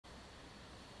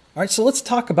All right, so let's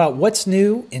talk about what's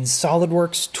new in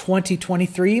SOLIDWORKS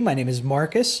 2023. My name is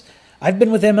Marcus. I've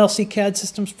been with MLC CAD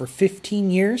Systems for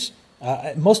 15 years.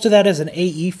 Most of that as an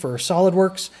AE for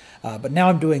SOLIDWORKS, but now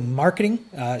I'm doing marketing.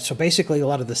 So basically a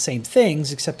lot of the same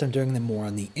things, except I'm doing them more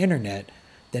on the internet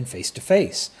than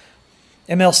face-to-face.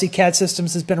 MLC CAD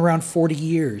Systems has been around 40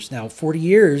 years. Now, 40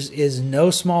 years is no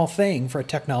small thing for a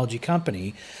technology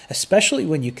company, especially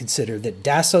when you consider that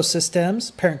Dassault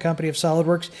Systems, parent company of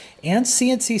SOLIDWORKS, and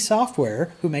CNC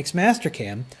Software, who makes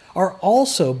Mastercam, are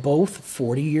also both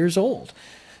 40 years old.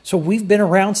 So we've been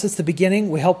around since the beginning.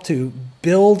 We helped to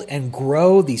build and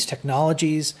grow these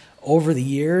technologies over the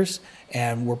years,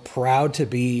 and we're proud to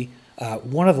be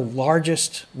one of the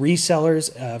largest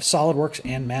resellers of SOLIDWORKS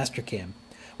and Mastercam.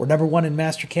 We're number one in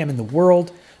Mastercam in the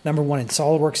world, number one in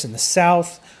SOLIDWORKS in the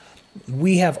South.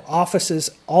 We have offices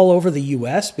all over the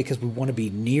U.S. because we want to be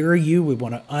near you. We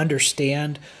want to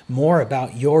understand more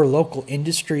about your local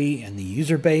industry and the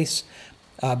user base.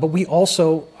 But we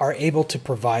also are able to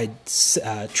provide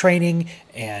training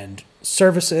and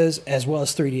services as well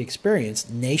as 3D experience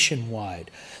nationwide.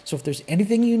 So if there's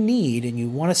anything you need and you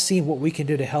want to see what we can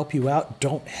do to help you out,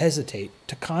 don't hesitate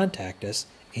to contact us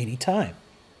anytime.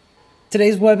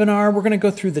 Today's webinar, we're going to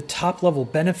go through the top level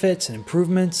benefits and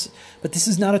improvements, but this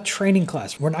is not a training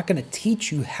class. We're not going to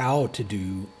teach you how to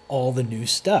do all the new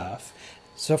stuff.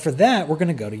 So for that, we're going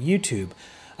to go to YouTube.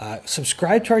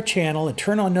 Subscribe to our channel and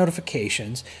turn on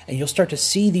notifications, and you'll start to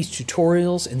see these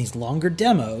tutorials and these longer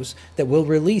demos that we'll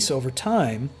release over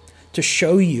time to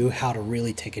show you how to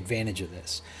really take advantage of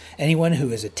this. Anyone who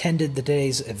has attended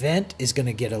today's event is going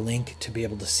to get a link to be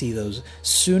able to see those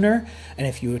sooner, and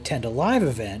if you attend a live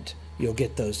event, you'll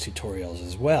get those tutorials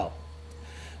as well.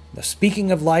 Now,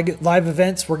 speaking of live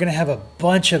events, we're going to have a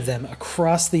bunch of them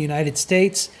across the United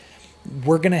States.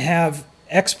 We're going to have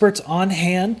experts on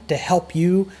hand to help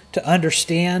you to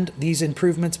understand these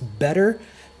improvements better,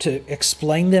 to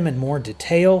explain them in more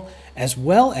detail, as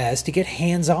well as to get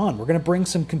hands-on. We're going to bring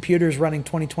some computers running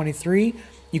 2023.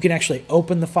 You can actually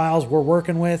open the files we're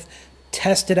working with,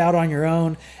 test it out on your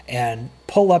own, and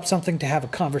pull up something to have a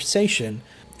conversation.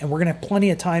 And we're going to have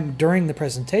plenty of time during the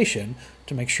presentation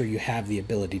to make sure you have the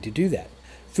ability to do that.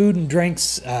 Food and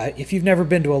drinks, if you've never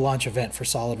been to a launch event for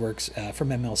SOLIDWORKS from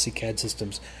MLC CAD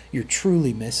Systems, you're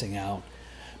truly missing out.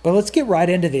 But let's get right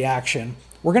into the action.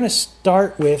 We're going to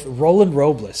start with Roland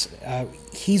Robles.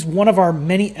 He's one of our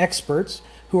many experts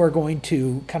who are going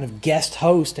to kind of guest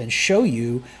host and show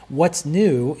you what's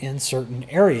new in certain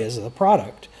areas of the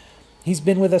product. He's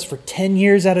been with us for 10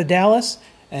 years out of Dallas.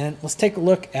 And let's take a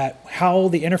look at how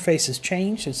the interface has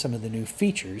changed and some of the new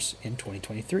features in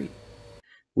 2023.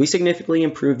 We significantly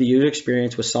improved the user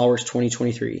experience with SOLIDWORKS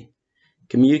 2023.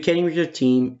 Communicating with your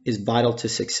team is vital to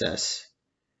success.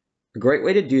 A great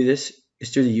way to do this is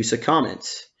through the use of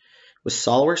comments. With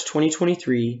SOLIDWORKS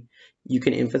 2023, you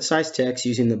can emphasize text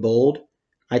using the bold,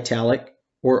 italic,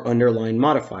 or underline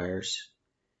modifiers.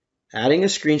 Adding a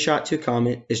screenshot to a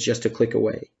comment is just a click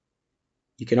away.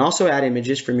 You can also add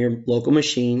images from your local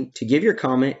machine to give your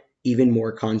comment even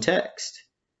more context.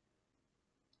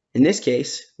 In this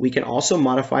case, we can also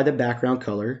modify the background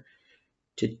color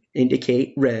to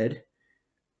indicate red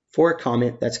for a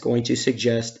comment that's going to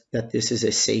suggest that this is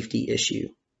a safety issue.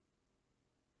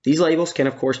 These labels can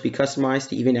of course be customized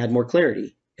to even add more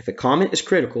clarity. If a comment is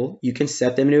critical, you can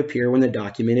set them to appear when the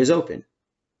document is open.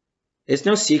 It's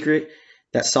no secret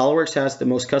that SOLIDWORKS has the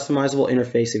most customizable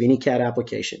interface of any CAD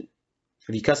application.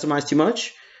 Have you customized too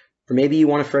much? Or maybe you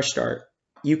want a fresh start?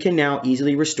 You can now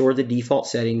easily restore the default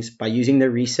settings by using the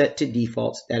Reset to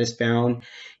Defaults that is found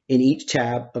in each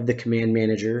tab of the Command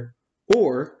Manager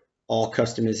or All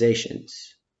Customizations.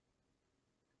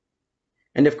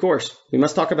 And of course, we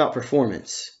must talk about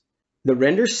performance. The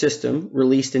render system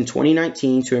released in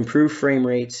 2019 to improve frame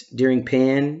rates during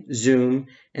pan, zoom,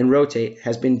 and rotate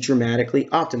has been dramatically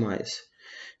optimized.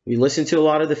 We listened to a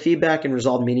lot of the feedback and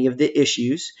resolved many of the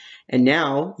issues, and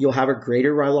now you'll have a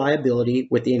greater reliability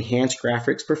with the enhanced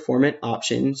graphics performance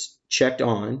options checked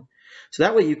on, so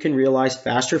that way you can realize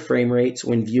faster frame rates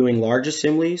when viewing large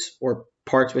assemblies or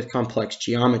parts with complex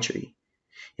geometry.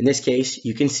 In this case,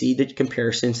 you can see the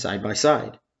comparison side by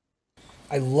side.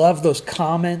 I love those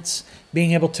comments,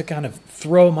 being able to kind of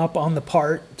throw them up on the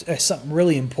part as something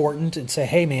really important and say,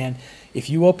 hey man, if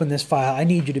you open this file, I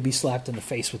need you to be slapped in the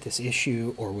face with this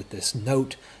issue or with this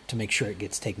note to make sure it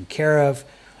gets taken care of.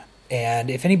 And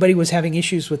if anybody was having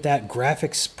issues with that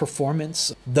graphics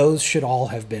performance, those should all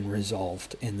have been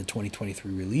resolved in the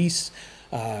 2023 release.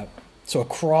 So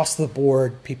across the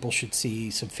board, people should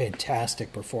see some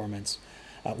fantastic performance.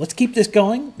 Let's keep this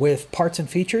going with parts and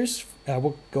features.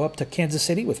 We'll go up to Kansas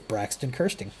City with Braxton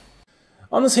Kirsting.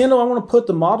 On this handle, I want to put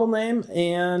the model name,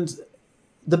 and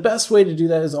the best way to do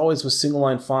that is always with single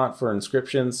line font for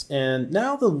inscriptions. And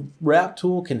now the wrap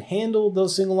tool can handle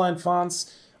those single line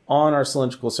fonts on our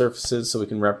cylindrical surfaces so we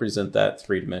can represent that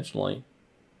three-dimensionally.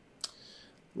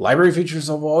 Library features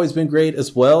have always been great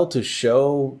as well to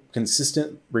show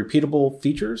consistent, repeatable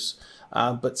features.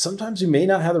 But sometimes you may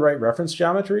not have the right reference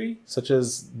geometry, such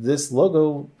as this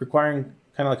logo requiring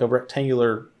kind of like a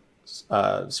rectangular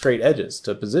straight edges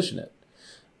to position it.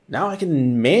 Now I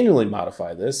can manually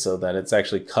modify this so that it's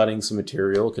actually cutting some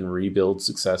material, can rebuild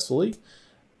successfully,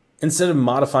 instead of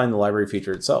modifying the library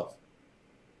feature itself.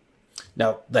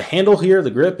 Now the handle here, the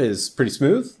grip, is pretty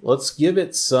smooth. Let's give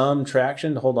it some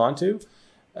traction to hold on to.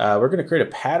 We're going to create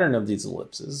a pattern of these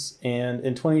ellipses, and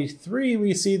in 23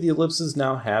 we see the ellipses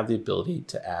now have the ability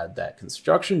to add that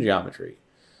construction geometry.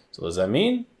 So what does that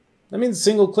mean? That means a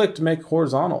single click to make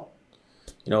horizontal.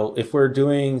 If we're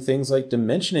doing things like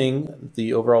dimensioning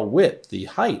the overall width, the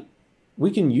height, we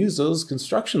can use those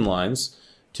construction lines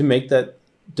to make that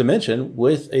dimension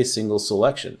with a single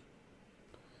selection.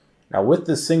 Now with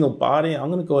this single body, I'm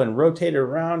going to go ahead and rotate it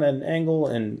around at an angle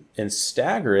and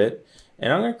stagger it.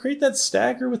 And I'm going to create that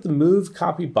stagger with the move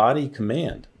copy body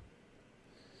command.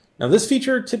 Now this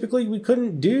feature, typically we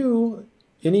couldn't do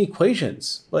any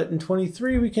equations, but in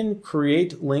 23 we can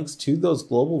create links to those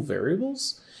global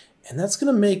variables. And that's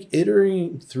going to make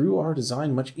iterating through our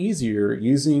design much easier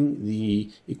using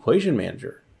the equation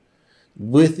manager.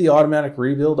 With the automatic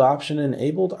rebuild option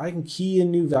enabled, I can key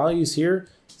in new values here,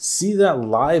 see that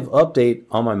live update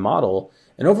on my model,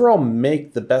 and overall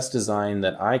make the best design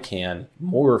that I can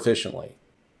more efficiently.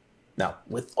 Now,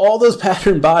 with all those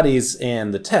pattern bodies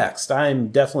and the text, I'm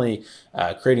definitely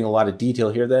creating a lot of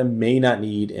detail here that I may not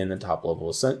need in the top level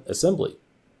assembly.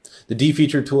 The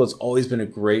defeature tool has always been a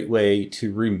great way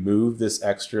to remove this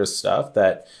extra stuff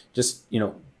that just,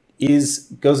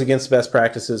 goes against best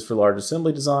practices for large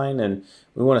assembly design, and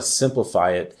we want to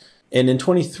simplify it. And in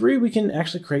 23, we can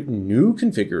actually create new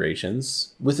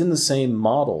configurations within the same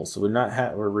model. So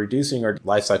we're reducing our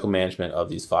lifecycle management of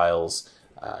these files,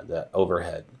 the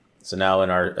overhead. So now in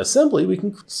our assembly, we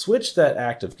can switch that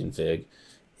active config,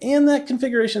 and that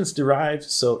configuration is derived.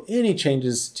 So any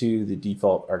changes to the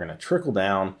default are going to trickle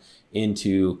down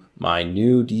into my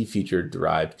new defeatured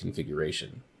derived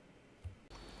configuration.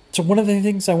 So one of the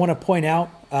things I want to point out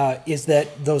is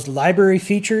that those library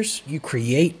features, you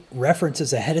create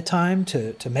references ahead of time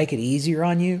to make it easier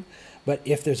on you. But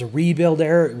if there's a rebuild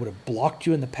error, it would have blocked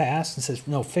you in the past and says,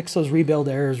 no, fix those rebuild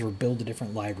errors or build a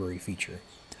different library feature.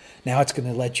 Now it's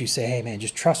going to let you say, hey man,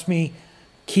 just trust me,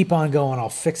 keep on going, I'll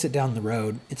fix it down the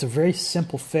road. It's a very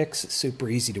simple fix, it's super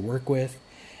easy to work with.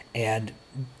 And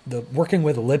working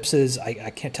with ellipses, I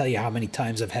can't tell you how many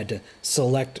times I've had to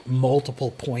select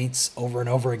multiple points over and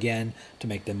over again to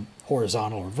make them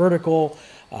horizontal or vertical.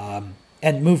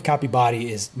 And move copy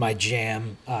body is my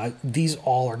jam. These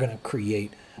all are going to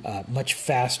create much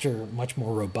faster, much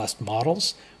more robust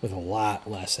models with a lot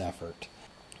less effort.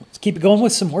 Let's keep it going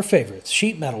with some more favorites.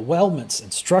 Sheet metal, weldments,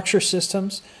 and structure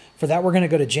systems. For that, we're going to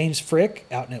go to James Frick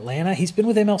out in Atlanta. He's been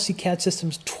with MLC CAD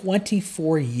Systems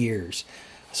 24 years.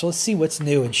 So let's see what's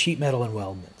new in sheet metal and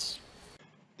weldments.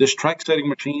 This track setting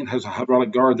machine has a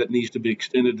hydraulic guard that needs to be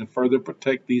extended to further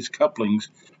protect these couplings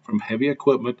from heavy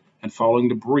equipment and falling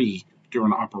debris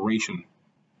during operation.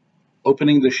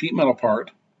 Opening the sheet metal part,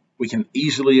 we can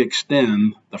easily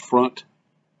extend the front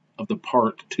of the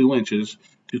part 2 inches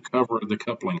to cover the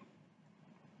coupling.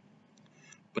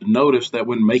 But notice that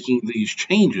when making these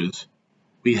changes,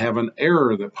 we have an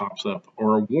error that pops up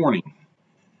or a warning.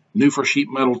 New for sheet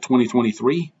metal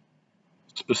 2023,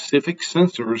 specific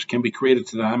sensors can be created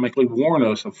to dynamically warn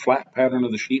us a flat pattern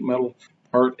of the sheet metal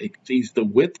part exceeds the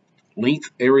width,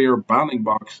 length, area, bounding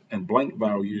box, and blank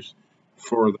values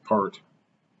for the part.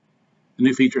 The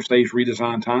new feature saves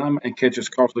redesign time and catches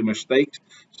costly mistakes,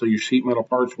 so your sheet metal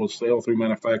parts will sail through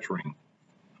manufacturing.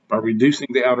 By reducing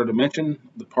the outer dimension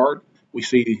of the part, we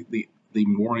see the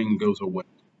warning goes away.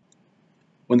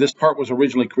 When this part was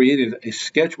originally created, a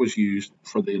sketch was used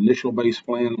for the initial base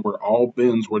plan where all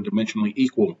bends were dimensionally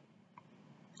equal.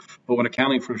 But when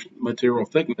accounting for material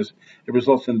thickness, it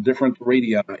results in different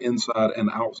radii inside and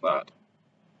outside.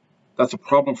 That's a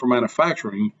problem for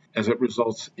manufacturing as it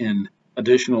results in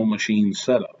additional machine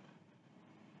setup.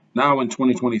 Now in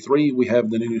 2023, we have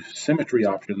the new symmetry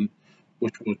option,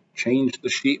 which will change the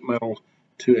sheet metal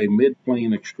to a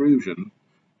mid-plane extrusion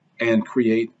and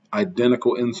create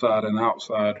identical inside and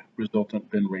outside resultant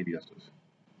bend radiuses.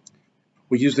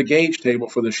 We use the gauge table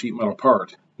for the sheet metal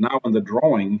part. Now in the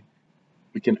drawing,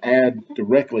 we can add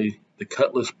directly the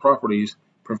cut list properties,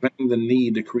 preventing the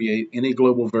need to create any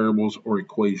global variables or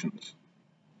equations.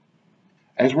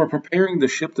 As we're preparing to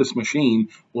ship this machine,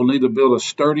 we'll need to build a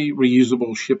sturdy,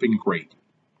 reusable shipping crate.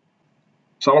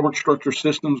 SOLIDWORKS Structure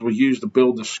Systems will use to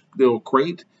build the steel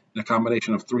crate in a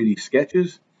combination of 3D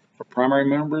sketches for primary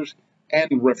members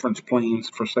and reference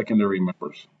planes for secondary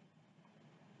members.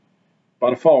 By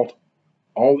default,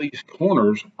 all these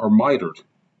corners are mitered,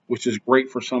 which is great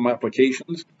for some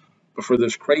applications, but for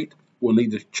this crate, we'll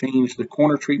need to change the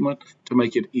corner treatment to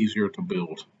make it easier to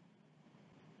build.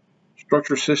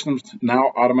 Structure Systems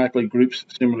now automatically groups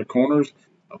similar corners,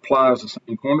 applies the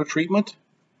same corner treatment,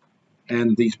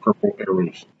 and these purple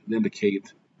arrows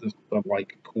indicate the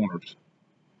like corners.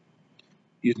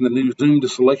 Using the new Zoom to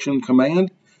Selection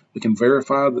command, we can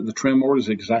verify that the trim board is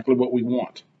exactly what we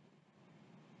want.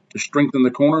 To strengthen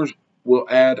the corners, we'll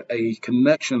add a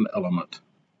connection element,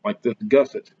 like this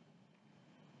gusset.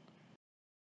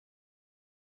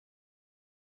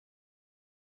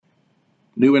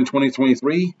 New in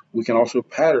 2023, we can also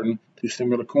pattern to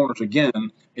similar corners,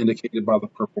 again indicated by the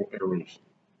purple arrows.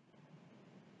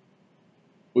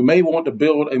 We may want to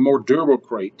build a more durable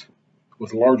crate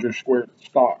with larger square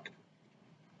stock.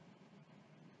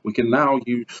 We can now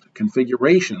use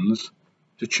configurations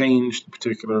to change the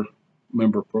particular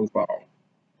member profile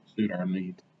to suit our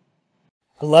needs.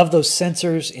 I love those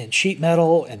sensors in sheet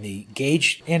metal and the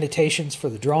gauge annotations for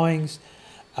the drawings.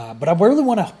 But I really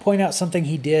want to point out something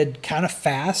he did kind of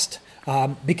fast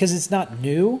because it's not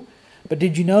new. But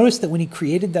did you notice that when he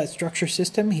created that structure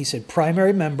system, he said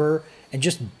primary member and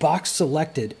just box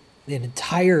selected an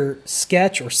entire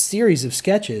sketch or series of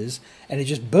sketches, and it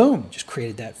just, boom, just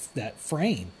created that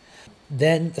frame.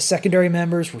 Then the secondary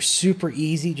members were super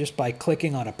easy just by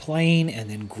clicking on a plane and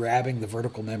then grabbing the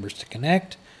vertical members to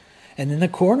connect. And then the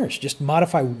corners, just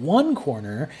modify one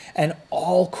corner and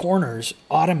all corners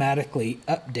automatically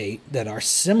update that are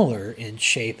similar in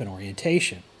shape and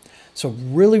orientation. So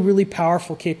really, really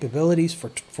powerful capabilities for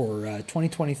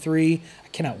 2023. I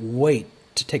cannot wait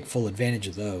to take full advantage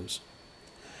of those.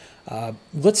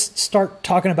 Let's start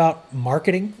talking about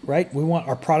marketing, right? We want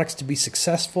our products to be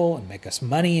successful and make us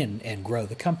money and grow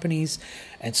the companies.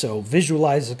 And so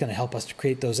Visualize is going to help us to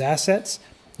create those assets.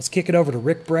 Let's kick it over to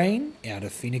Rick Brain out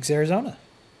of Phoenix, Arizona.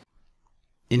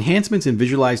 Enhancements in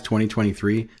Visualize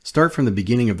 2023 start from the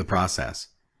beginning of the process.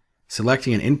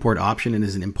 Selecting an import option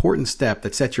is an important step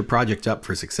that sets your project up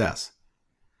for success.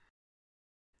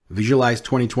 Visualize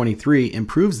 2023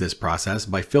 improves this process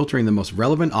by filtering the most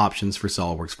relevant options for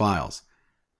SOLIDWORKS files.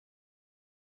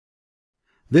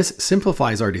 This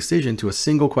simplifies our decision to a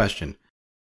single question.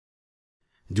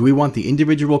 Do we want the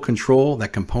individual control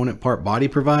that component part body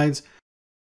provides,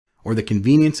 or the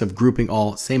convenience of grouping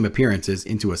all same appearances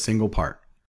into a single part?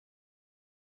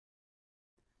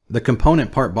 The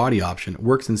component part body option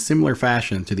works in similar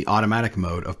fashion to the automatic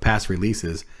mode of past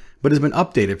releases, but has been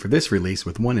updated for this release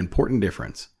with one important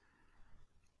difference.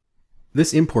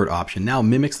 This import option now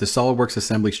mimics the SOLIDWORKS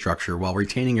assembly structure while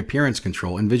retaining appearance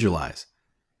control in Visualize.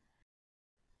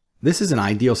 This is an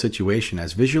ideal situation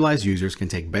as Visualize users can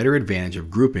take better advantage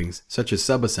of groupings such as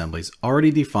subassemblies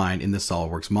already defined in the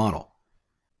SOLIDWORKS model.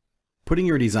 Putting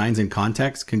your designs in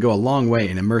context can go a long way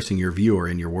in immersing your viewer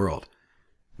in your world.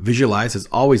 Visualize has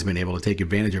always been able to take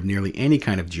advantage of nearly any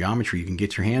kind of geometry you can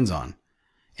get your hands on.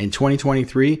 In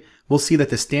 2023, we'll see that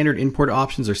the standard import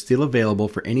options are still available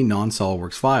for any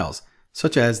non-SOLIDWORKS files,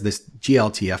 such as this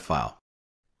GLTF file.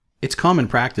 It's common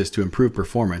practice to improve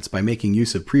performance by making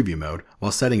use of preview mode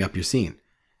while setting up your scene,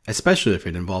 especially if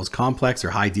it involves complex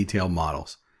or high-detail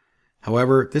models.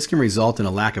 However, this can result in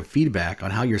a lack of feedback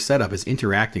on how your setup is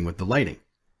interacting with the lighting.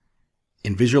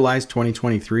 In Visualize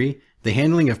 2023, the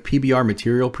handling of PBR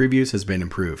material previews has been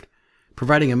improved,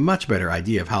 providing a much better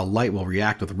idea of how light will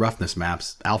react with roughness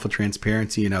maps, alpha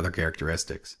transparency, and other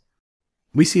characteristics.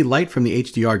 We see light from the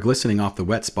HDR glistening off the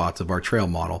wet spots of our trail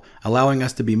model, allowing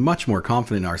us to be much more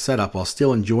confident in our setup while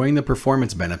still enjoying the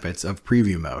performance benefits of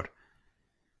preview mode.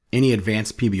 Any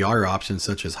advanced PBR options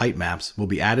such as height maps will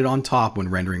be added on top when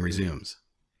rendering resumes.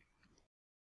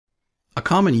 A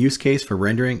common use case for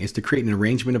rendering is to create an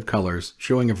arrangement of colors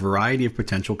showing a variety of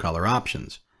potential color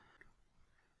options.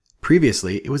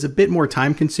 Previously, it was a bit more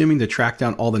time-consuming to track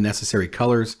down all the necessary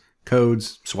colors,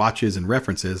 codes, swatches, and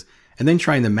references, and then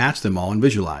trying to match them all in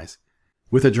Visualize.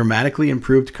 With a dramatically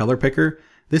improved color picker,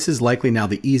 this is likely now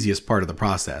the easiest part of the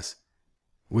process.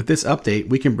 With this update,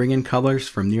 we can bring in colors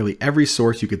from nearly every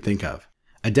source you could think of.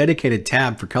 A dedicated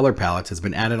tab for color palettes has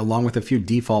been added along with a few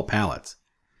default palettes.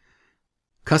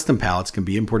 Custom palettes can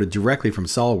be imported directly from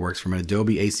SOLIDWORKS from an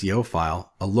Adobe ACO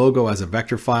file, a logo as a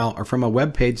vector file, or from a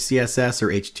web page CSS or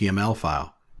HTML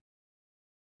file.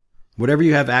 Whatever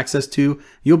you have access to,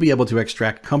 you'll be able to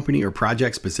extract company or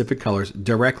project specific colors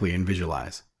directly in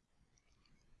Visualize.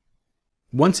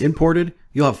 Once imported,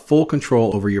 you'll have full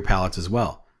control over your palettes as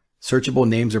well. Searchable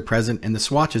names are present and the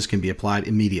swatches can be applied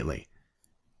immediately.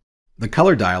 The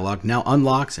color dialog now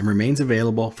unlocks and remains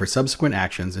available for subsequent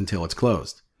actions until it's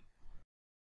closed.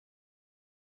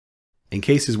 In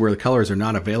cases where the colors are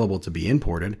not available to be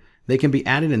imported, they can be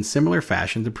added in similar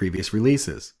fashion to previous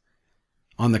releases.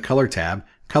 On the Color tab,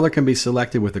 color can be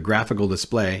selected with a graphical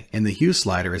display, and the hue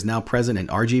slider is now present in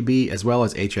RGB as well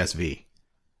as HSV.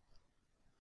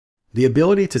 The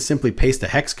ability to simply paste a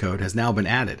hex code has now been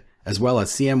added, as well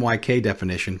as CMYK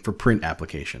definition for print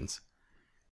applications.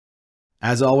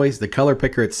 As always, the color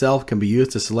picker itself can be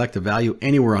used to select a value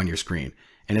anywhere on your screen,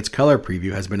 and its color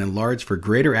preview has been enlarged for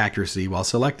greater accuracy while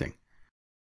selecting.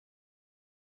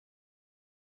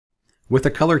 With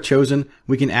the color chosen,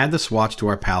 we can add the swatch to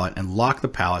our palette and lock the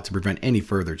palette to prevent any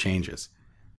further changes.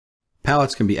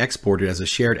 Palettes can be exported as a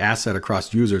shared asset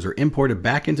across users or imported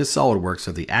back into SOLIDWORKS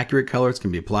so the accurate colors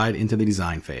can be applied into the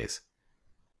design phase.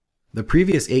 The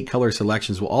previous 8 color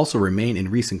selections will also remain in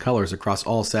recent colors across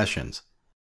all sessions.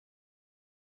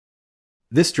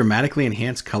 This dramatically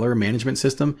enhanced color management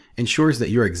system ensures that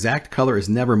your exact color is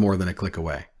never more than a click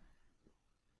away.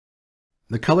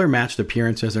 The color-matched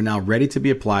appearances are now ready to be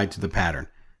applied to the pattern,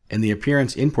 and the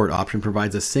Appearance Import option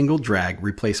provides a single drag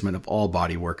replacement of all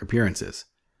bodywork appearances.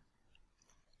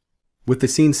 With the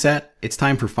scene set, it's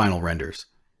time for final renders.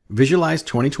 Visualize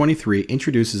 2023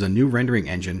 introduces a new rendering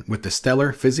engine with the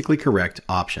Stellar Physically Correct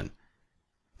option.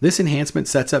 This enhancement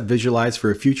sets up Visualize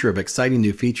for a future of exciting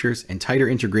new features and tighter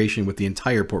integration with the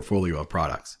entire portfolio of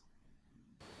products.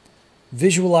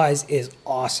 Visualize is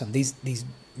awesome. These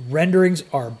renderings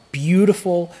are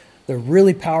beautiful. They're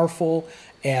really powerful.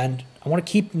 And I want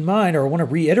to keep in mind, or I want to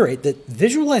reiterate, that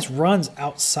Visualize runs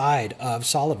outside of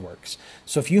SOLIDWORKS.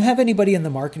 So if you have anybody in the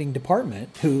marketing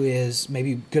department who is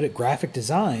maybe good at graphic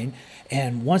design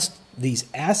and wants these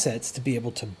assets to be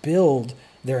able to build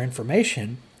their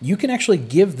information, you can actually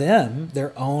give them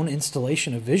their own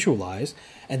installation of Visualize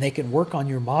and they can work on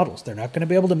your models. They're not going to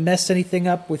be able to mess anything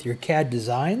up with your CAD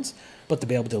designs, but to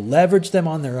be able to leverage them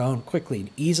on their own quickly and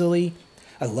easily.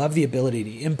 I love the ability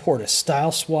to import a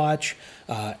style swatch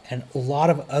and a lot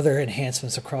of other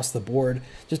enhancements across the board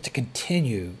just to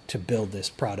continue to build this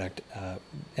product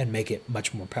and make it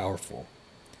much more powerful.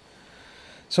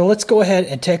 So let's go ahead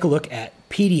and take a look at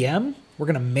PDM. We're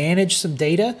going to manage some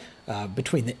data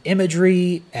between the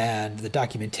imagery and the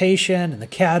documentation and the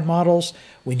CAD models.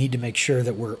 We need to make sure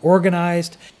that we're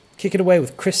organized. Kick it away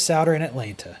with Chris Souter in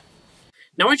Atlanta.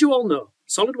 Now, as you all know,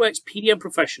 SOLIDWORKS PDM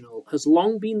Professional has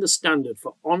long been the standard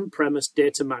for on-premise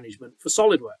data management for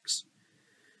SOLIDWORKS.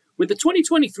 With the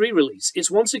 2023 release,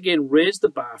 it's once again raised the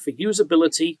bar for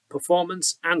usability,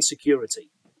 performance, and security.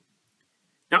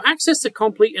 Now, access to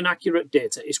complete and accurate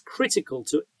data is critical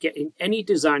to getting any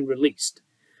design released.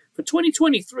 For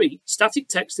 2023, static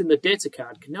text in the data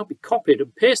card can now be copied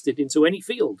and pasted into any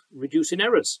field, reducing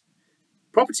errors.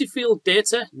 Property field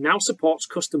data now supports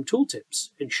custom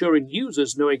tooltips, ensuring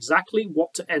users know exactly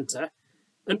what to enter,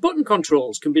 and button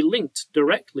controls can be linked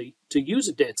directly to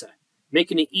user data,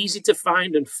 making it easy to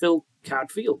find and fill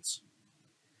card fields.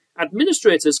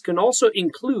 Administrators can also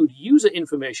include user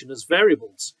information as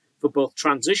variables for both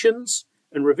transitions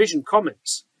and revision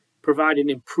comments, providing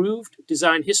improved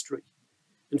design history.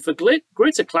 And for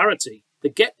greater clarity, the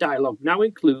Get dialog now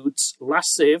includes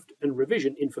last saved and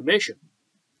revision information.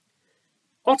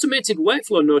 Automated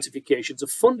workflow notifications are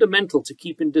fundamental to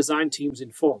keeping design teams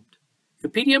informed. For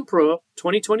PDM Pro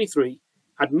 2023,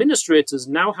 administrators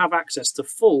now have access to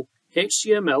full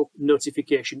HTML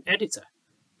notification editor,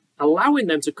 allowing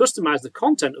them to customize the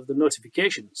content of the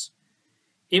notifications.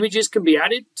 Images can be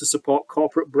added to support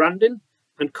corporate branding,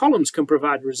 and columns can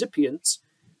provide recipients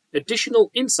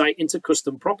additional insight into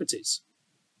custom properties.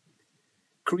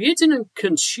 Creating and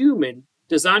consuming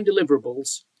design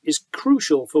deliverables is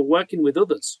crucial for working with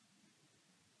others.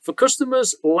 For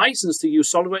customers licensed to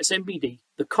use SOLIDWORKS MBD,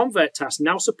 the Convert task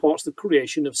now supports the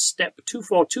creation of STEP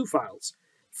 242 files,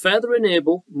 further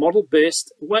enable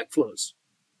model-based workflows.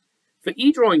 For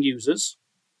eDrawing users,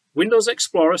 Windows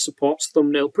Explorer supports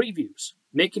thumbnail previews,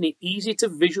 making it easy to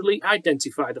visually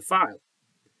identify the file.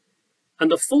 And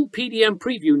the full PDM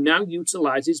preview now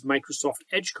utilizes Microsoft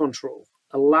Edge Control,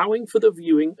 allowing for the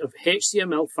viewing of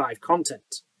HTML5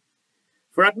 content.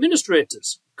 For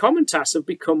administrators, common tasks have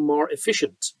become more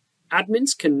efficient.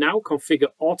 Admins can now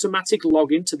configure automatic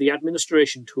login to the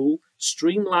administration tool,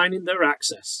 streamlining their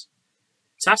access.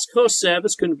 Task host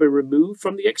servers can be removed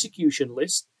from the execution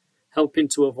list, helping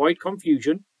to avoid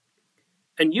confusion.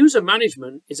 And user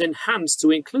management is enhanced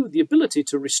to include the ability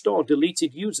to restore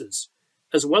deleted users,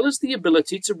 as well as the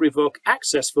ability to revoke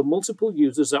access for multiple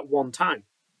users at one time.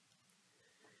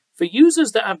 For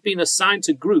users that have been assigned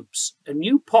to groups, a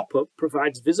new pop-up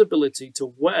provides visibility to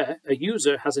where a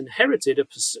user has inherited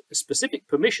a specific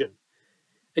permission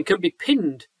and can be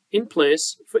pinned in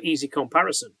place for easy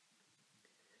comparison.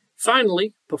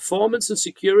 Finally, performance and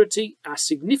security are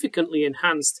significantly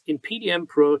enhanced in PDM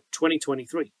Pro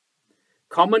 2023.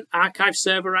 Common archive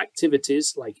server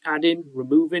activities like adding,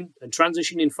 removing, and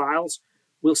transitioning files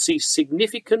will see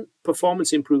significant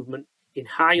performance improvement in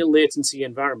higher latency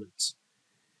environments.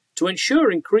 To ensure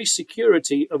increased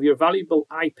security of your valuable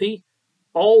IP,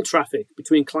 all traffic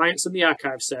between clients and the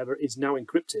archive server is now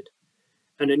encrypted,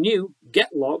 and a new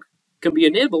get log can be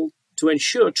enabled to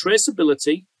ensure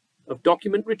traceability of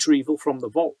document retrieval from the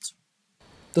vault.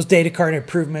 Those data card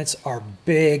improvements are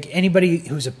big. Anybody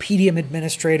who's a PDM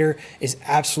administrator is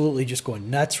absolutely just going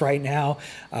nuts right now.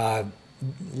 A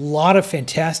lot of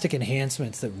fantastic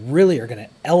enhancements that really are going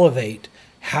to elevate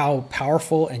how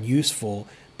powerful and useful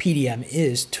PDM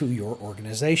is to your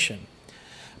organization.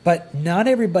 But not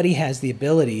everybody has the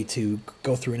ability to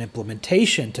go through an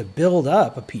implementation to build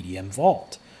up a PDM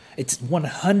vault. It's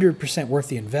 100% worth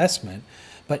the investment.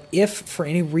 But if for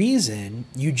any reason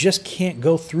you just can't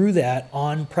go through that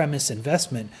on-premise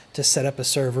investment to set up a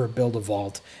server, build a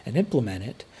vault, and implement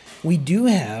it, we do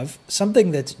have something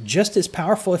that's just as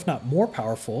powerful, if not more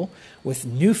powerful, with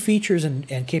new features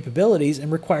and capabilities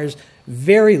and requires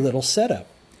very little setup.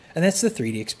 And that's the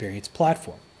 3D Experience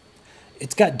platform.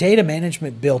 It's got data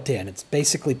management built in. It's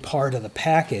basically part of the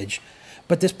package.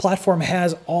 But this platform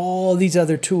has all these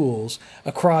other tools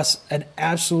across an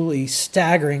absolutely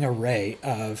staggering array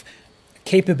of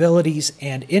capabilities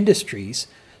and industries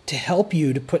to help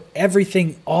you to put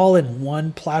everything all in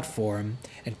one platform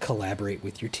and collaborate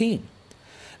with your team.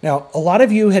 Now, a lot of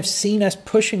you have seen us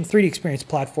pushing 3D Experience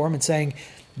platform and saying,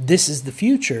 this is the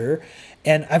future.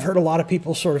 And I've heard a lot of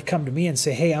people sort of come to me and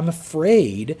say, hey, I'm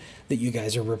afraid that you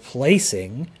guys are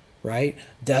replacing, right,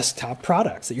 desktop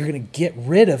products, that you're going to get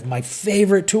rid of my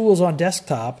favorite tools on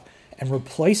desktop and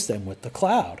replace them with the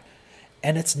cloud.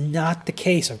 And it's not the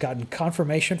case. I've gotten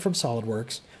confirmation from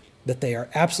SOLIDWORKS that they are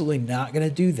absolutely not going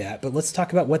to do that. But let's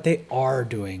talk about what they are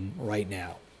doing right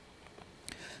now.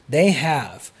 They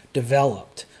have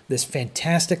developed this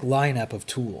fantastic lineup of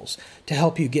tools to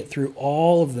help you get through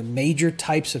all of the major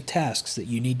types of tasks that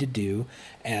you need to do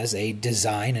as a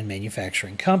design and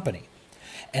manufacturing company.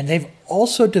 And they've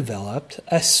also developed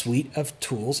a suite of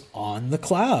tools on the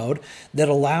cloud that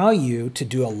allow you to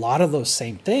do a lot of those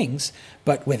same things,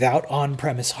 but without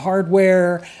on-premise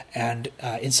hardware, and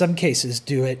in some cases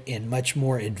do it in much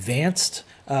more advanced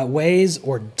ways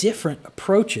or different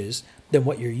approaches than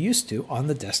what you're used to on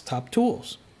the desktop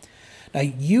tools. Now,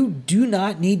 you do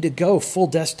not need to go full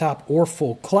desktop or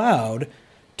full cloud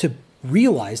to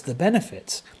realize the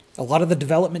benefits. A lot of the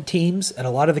development teams and a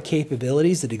lot of the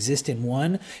capabilities that exist in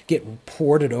one get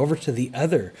ported over to the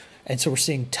other. And so we're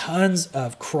seeing tons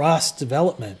of cross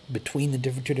development between the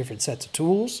two different sets of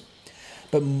tools.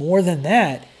 But more than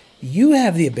that, you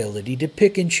have the ability to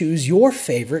pick and choose your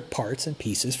favorite parts and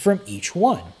pieces from each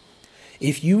one.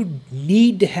 If you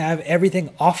need to have everything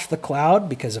off the cloud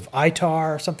because of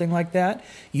ITAR or something like that,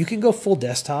 you can go full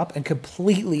desktop and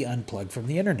completely unplug from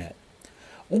the internet.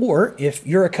 Or if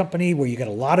you're a company where you got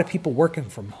a lot of people working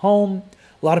from home,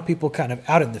 a lot of people kind of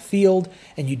out in the field,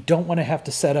 and you don't want to have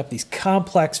to set up these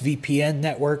complex VPN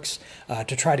networks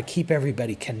to try to keep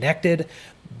everybody connected,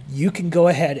 you can go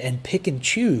ahead and pick and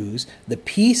choose the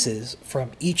pieces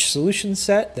from each solution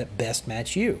set that best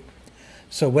match you.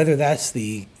 So whether that's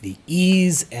the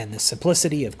ease and the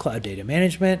simplicity of cloud data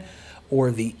management, or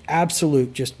the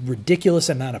absolute just ridiculous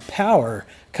amount of power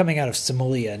coming out of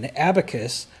Simulia and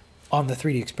Abacus on the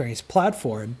 3D Experience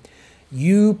platform,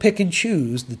 you pick and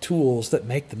choose the tools that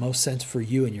make the most sense for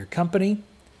you and your company,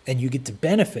 and you get to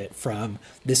benefit from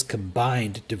this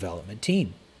combined development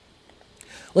team.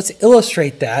 Let's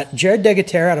illustrate that. Jared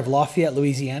Degater out of Lafayette,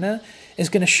 Louisiana, is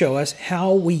going to show us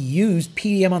how we use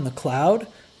PDM on the cloud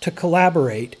to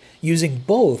collaborate using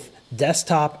both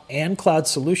desktop and cloud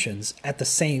solutions at the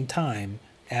same time,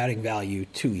 adding value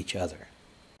to each other.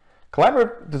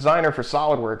 Collaborative Designer for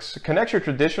SOLIDWORKS connects your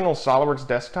traditional SOLIDWORKS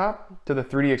desktop to the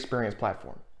 3D Experience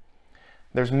platform.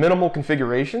 There's minimal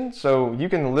configuration, so you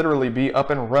can literally be up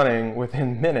and running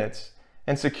within minutes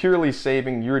and securely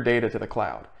saving your data to the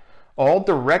cloud, all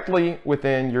directly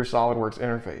within your SOLIDWORKS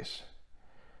interface.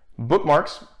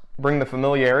 Bookmarks bring the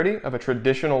familiarity of a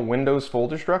traditional Windows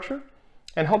folder structure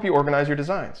and help you organize your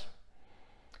designs.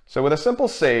 So with a simple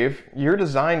save, your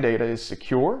design data is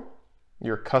secure,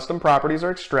 your custom properties are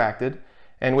extracted,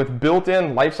 and with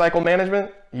built-in lifecycle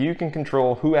management, you can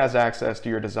control who has access to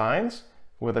your designs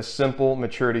with a simple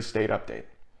maturity state update.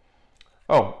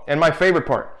 Oh, and my favorite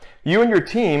part, you and your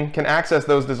team can access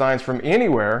those designs from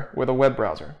anywhere with a web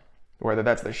browser, whether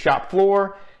that's the shop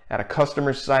floor, at a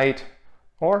customer site,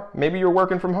 or maybe you're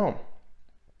working from home.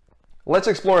 Let's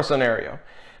explore a scenario.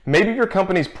 Maybe your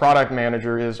company's product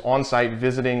manager is on site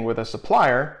visiting with a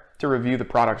supplier to review the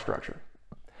product structure.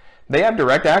 They have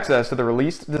direct access to the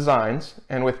released designs,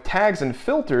 and with tags and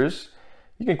filters,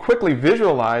 you can quickly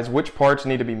visualize which parts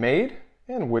need to be made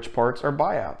and which parts are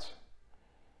buyouts.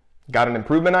 Got an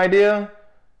improvement idea?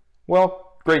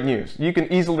 Well, great news. You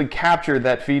can easily capture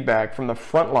that feedback from the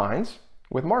front lines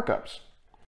with markups.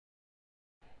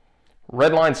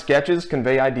 Redline sketches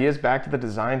convey ideas back to the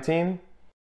design team.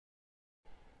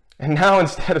 And now,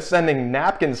 instead of sending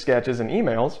napkin sketches and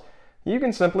emails, you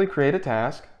can simply create a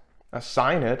task,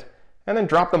 assign it, and then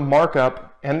drop the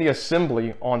markup and the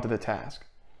assembly onto the task.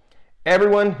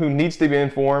 Everyone who needs to be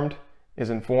informed is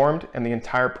informed, and the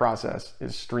entire process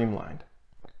is streamlined.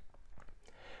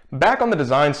 Back on the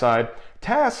design side,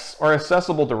 tasks are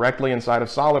accessible directly inside of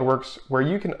SOLIDWORKS, where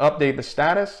you can update the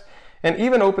status and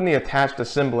even open the attached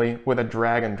assembly with a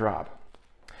drag and drop.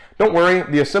 Don't worry,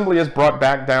 the assembly is brought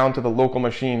back down to the local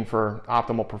machine for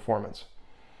optimal performance.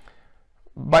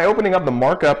 By opening up the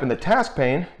markup in the task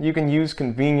pane, you can use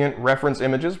convenient reference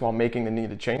images while making the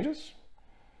needed changes.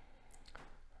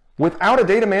 Without a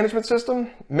data management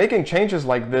system, making changes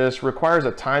like this requires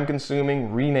a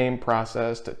time-consuming rename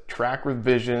process to track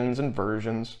revisions and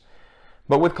versions.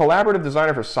 But with Collaborative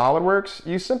Designer for SOLIDWORKS,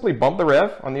 you simply bump the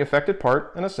rev on the affected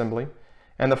part in assembly,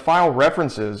 and the file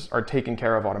references are taken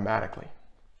care of automatically.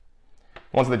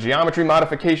 Once the geometry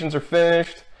modifications are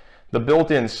finished, the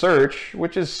built-in search,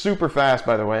 which is super fast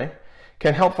by the way,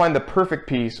 can help find the perfect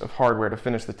piece of hardware to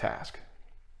finish the task.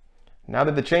 Now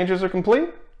that the changes are complete,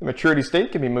 the maturity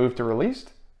state can be moved to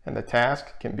released, and the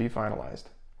task can be finalized.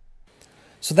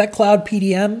 So that cloud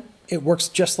PDM, it works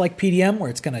just like PDM, where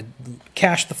it's going to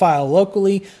cache the file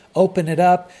locally, open it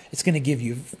up. It's going to give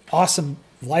you awesome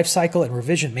lifecycle and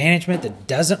revision management that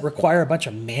doesn't require a bunch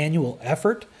of manual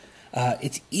effort.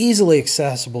 It's easily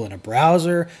accessible in a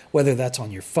browser, whether that's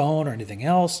on your phone or anything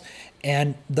else.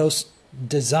 And those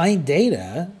design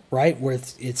data, right, where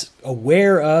it's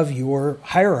aware of your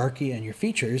hierarchy and your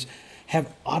features, have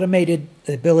automated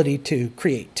the ability to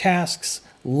create tasks,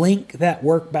 link that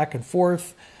work back and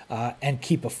forth, and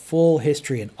keep a full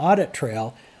history and audit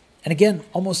trail. And again,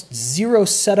 almost zero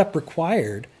setup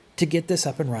required to get this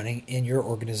up and running in your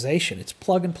organization. It's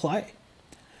plug and play.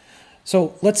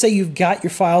 So let's say you've got your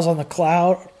files on the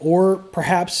cloud, or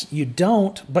perhaps you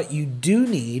don't, but you do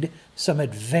need some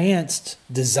advanced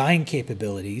design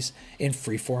capabilities in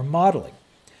freeform modeling.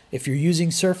 If you're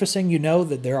using surfacing, you know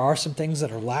that there are some things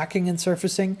that are lacking in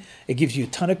surfacing. It gives you a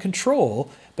ton of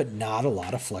control, but not a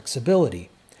lot of flexibility.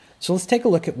 So let's take a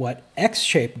look at what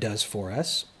X-Shape does for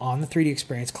us on the 3D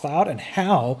Experience Cloud and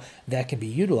how that can be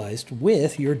utilized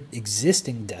with your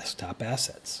existing desktop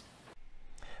assets.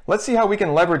 Let's see how we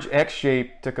can leverage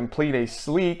X-Shape to complete a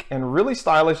sleek and really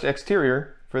stylish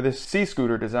exterior for this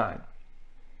C-scooter design.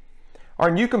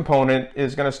 Our new component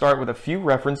is going to start with a few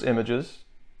reference images,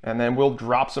 and then we'll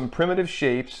drop some primitive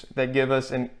shapes that give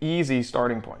us an easy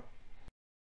starting point.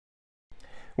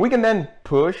 We can then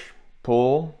push,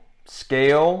 pull,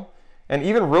 scale, and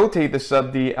even rotate the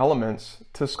sub-D elements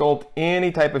to sculpt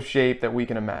any type of shape that we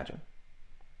can imagine.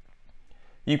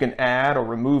 You can add or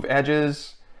remove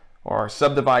edges or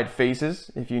subdivide faces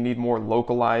if you need more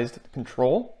localized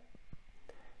control.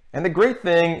 And the great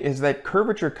thing is that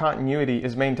curvature continuity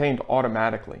is maintained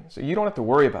automatically, so you don't have to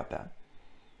worry about that.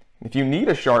 If you need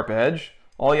a sharp edge,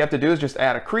 all you have to do is just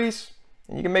add a crease,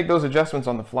 and you can make those adjustments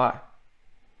on the fly.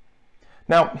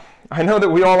 Now, I know that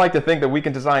we all like to think that we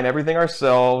can design everything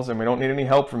ourselves and we don't need any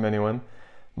help from anyone,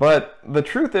 but the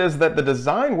truth is that the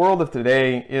design world of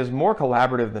today is more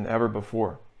collaborative than ever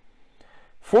before.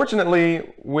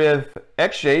 Fortunately, with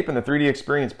X-Shape and the 3D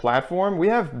Experience platform, we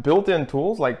have built-in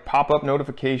tools like pop-up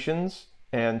notifications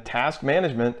and task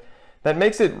management that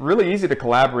makes it really easy to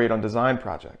collaborate on design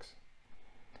projects.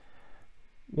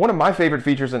 One of my favorite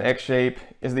features in X-Shape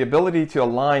is the ability to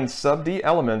align sub-D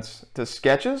elements to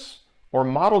sketches or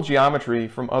model geometry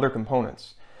from other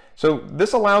components. So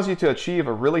this allows you to achieve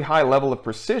a really high level of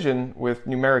precision with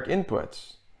numeric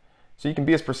inputs, so you can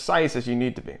be as precise as you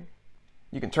need to be.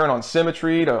 You can turn on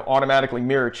symmetry to automatically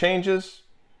mirror changes,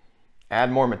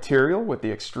 add more material with the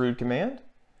extrude command,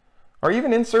 or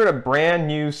even insert a brand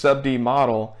new sub-D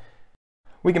model.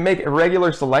 We can make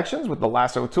irregular selections with the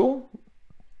lasso tool,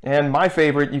 and my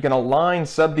favorite, you can align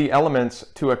sub-D elements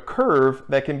to a curve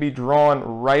that can be drawn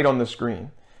right on the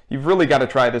screen. You've really got to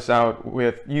try this out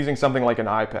with using something like an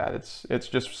iPad. It's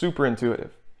just super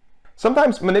intuitive.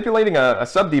 Sometimes manipulating a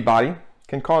sub-D body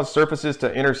can cause surfaces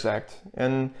to intersect,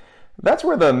 and that's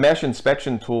where the mesh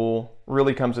inspection tool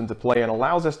really comes into play and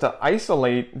allows us to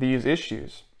isolate these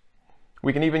issues.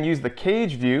 We can even use the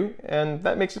cage view, and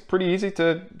that makes it pretty easy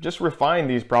to just refine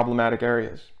these problematic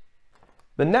areas.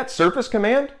 The net surface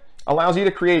command allows you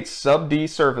to create sub-D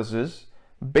surfaces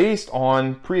based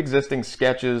on pre-existing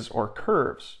sketches or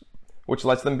curves, which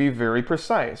lets them be very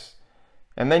precise.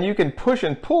 And then you can push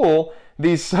and pull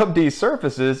these sub-D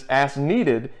surfaces as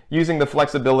needed using the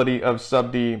flexibility of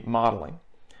sub-D modeling.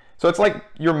 So it's like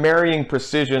you're marrying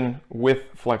precision with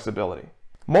flexibility.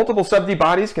 Multiple sub-D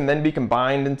bodies can then be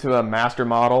combined into a master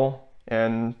model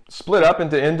and split up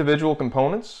into individual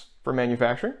components for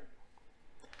manufacturing.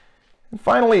 And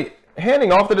finally,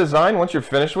 handing off the design once you're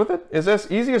finished with it is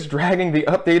as easy as dragging the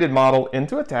updated model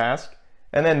into a task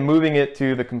and then moving it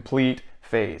to the complete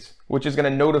phase, which is going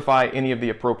to notify any of the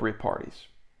appropriate parties.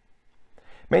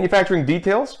 Manufacturing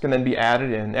details can then be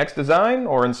added in XDesign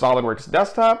or in SOLIDWORKS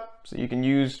Desktop, so you can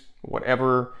use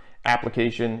whatever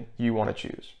application you want to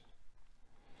choose.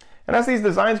 And as these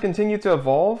designs continue to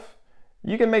evolve,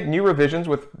 you can make new revisions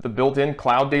with the built-in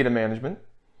cloud data management,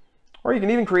 or you can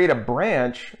even create a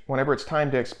branch whenever it's time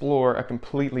to explore a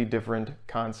completely different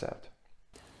concept.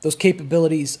 Those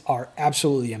capabilities are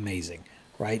absolutely amazing,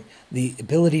 right? The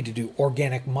ability to do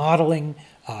organic modeling,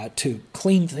 to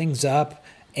clean things up,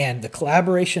 and the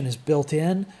collaboration is built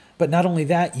in. But not only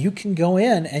that, you can go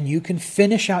in and you can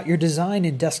finish out your design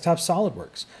in desktop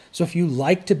SOLIDWORKS. So if you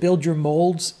like to build your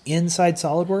molds inside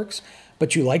SOLIDWORKS,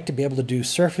 but you like to be able to do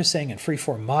surfacing and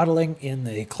freeform modeling in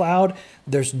the cloud,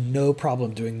 there's no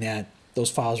problem doing that. Those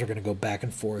files are going to go back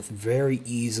and forth very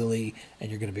easily,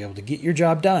 and you're going to be able to get your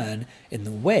job done in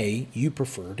the way you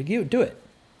prefer to do it.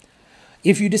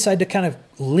 If you decide to kind of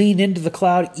lean into the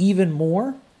cloud even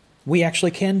more, we actually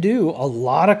can do a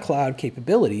lot of cloud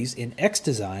capabilities in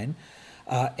XDesign,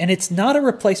 and it's not a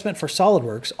replacement for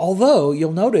SOLIDWORKS, although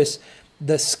you'll notice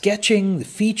the sketching, the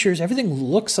features, everything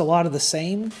looks a lot of the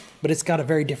same, but it's got a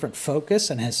very different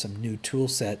focus and has some new tool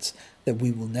sets that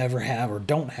we will never have or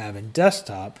don't have in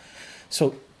desktop.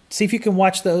 So see if you can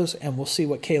watch those, and we'll see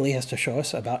what Kaylee has to show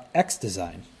us about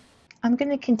XDesign. I'm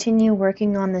going to continue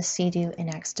working on the CDU in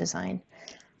XDesign.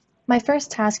 My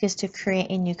first task is to create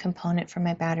a new component for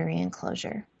my battery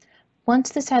enclosure. Once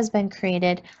this has been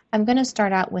created, I'm going to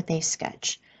start out with a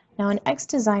sketch. Now in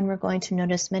XDesign, we're going to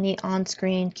notice many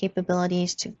on-screen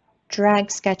capabilities to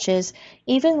drag sketches.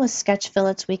 Even with sketch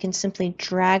fillets, we can simply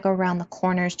drag around the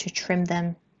corners to trim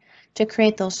them to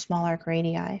create those smaller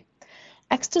radii.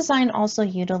 XDesign also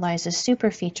utilizes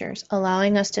super features,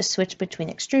 allowing us to switch between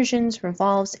extrusions,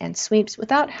 revolves, and sweeps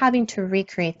without having to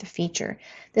recreate the feature.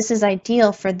 This is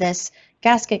ideal for this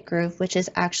gasket groove, which is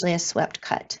actually a swept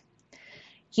cut.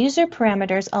 User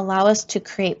parameters allow us to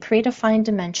create predefined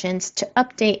dimensions to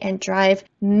update and drive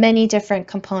many different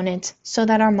components so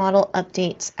that our model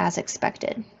updates as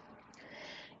expected.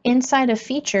 Inside of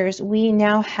features, we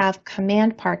now have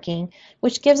command parking,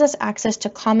 which gives us access to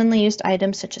commonly used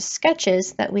items such as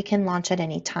sketches that we can launch at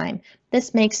any time.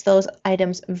 This makes those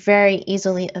items very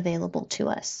easily available to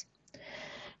us.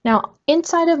 Now,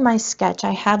 inside of my sketch,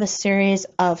 I have a series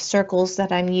of circles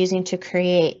that I'm using to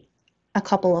create a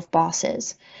couple of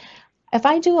bosses. If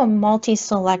I do a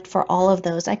multi-select for all of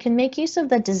those, I can make use of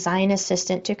the Design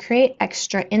Assistant to create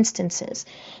extra instances.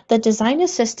 The Design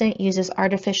Assistant uses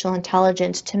artificial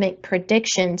intelligence to make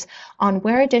predictions on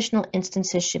where additional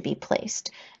instances should be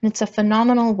placed. And it's a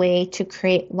phenomenal way to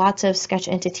create lots of sketch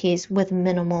entities with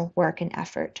minimal work and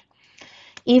effort.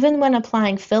 Even when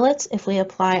applying fillets, if we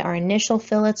apply our initial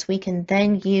fillets, we can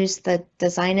then use the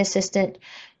Design Assistant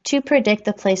to predict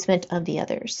the placement of the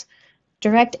others.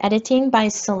 Direct editing by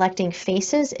selecting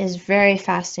faces is very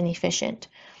fast and efficient.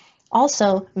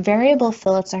 Also, variable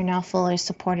fillets are now fully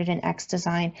supported in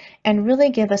XDesign and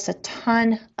really give us a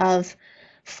ton of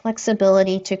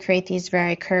flexibility to create these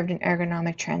very curved and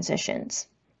ergonomic transitions.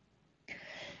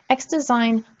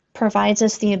 XDesign provides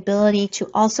us the ability to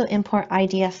also import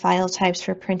IDF file types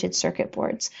for printed circuit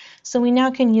boards. So we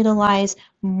now can utilize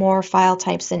more file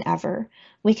types than ever.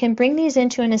 We can bring these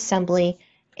into an assembly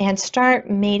and start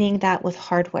mating that with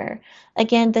hardware.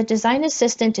 Again, the Design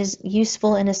Assistant is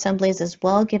useful in assemblies as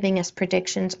well, giving us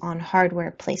predictions on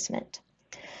hardware placement.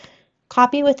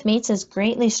 Copy with mates is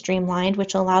greatly streamlined,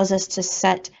 which allows us to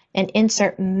set and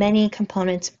insert many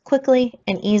components quickly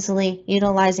and easily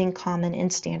utilizing common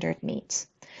and standard mates.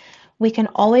 We can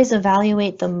always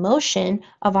evaluate the motion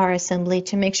of our assembly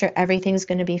to make sure everything's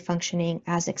going to be functioning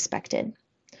as expected.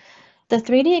 The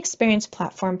 3D Experience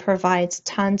platform provides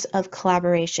tons of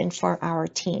collaboration for our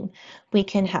team. We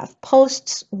can have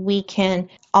posts, we can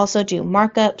also do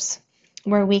markups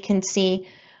where we can see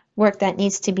work that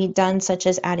needs to be done, such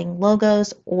as adding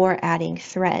logos or adding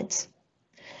threads.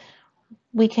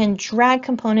 We can drag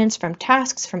components from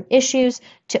tasks, from issues,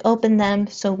 to open them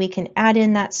so we can add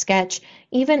in that sketch,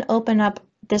 even open up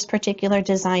this particular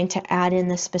design to add in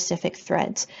the specific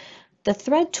threads. The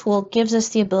thread tool gives us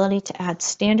the ability to add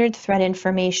standard thread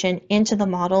information into the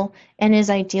model and is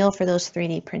ideal for those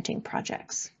 3D printing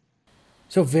projects.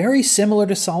 So very similar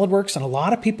to SOLIDWORKS, and a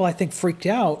lot of people I think freaked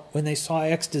out when they saw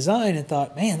XDesign and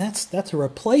thought, man, that's a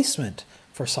replacement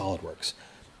for SOLIDWORKS.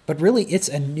 But really, it's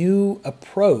a new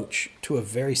approach to a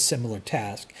very similar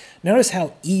task. Notice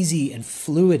how easy and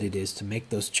fluid it is to make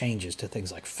those changes to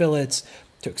things like fillets,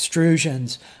 to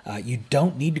extrusions. You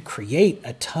don't need to create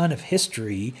a ton of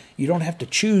history. You don't have to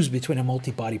choose between a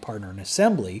multi-body part and an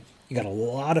assembly. You got a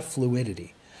lot of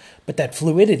fluidity. But that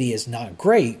fluidity is not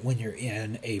great when you're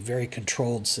in a very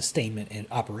controlled sustainment and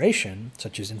operation,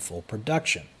 such as in full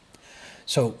production.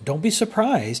 So don't be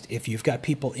surprised if you've got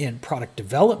people in product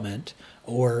development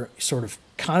or sort of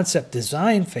concept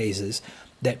design phases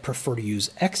that prefer to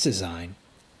use XDesign.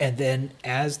 And then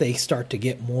as they start to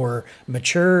get more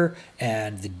mature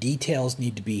and the details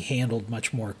need to be handled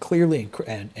much more clearly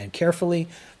and carefully,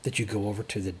 that you go over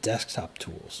to the desktop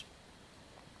tools.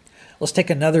 Let's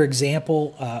take another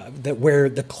example where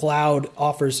the cloud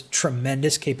offers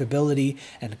tremendous capability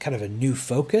and kind of a new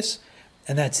focus,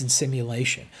 and that's in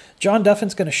simulation. John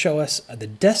Duffin's going to show us the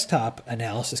desktop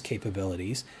analysis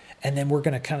capabilities, and then we're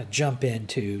going to kind of jump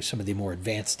into some of the more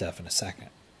advanced stuff in a second.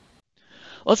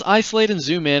 Let's isolate and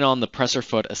zoom in on the presser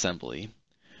foot assembly.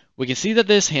 We can see that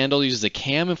this handle uses a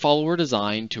cam and follower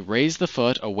design to raise the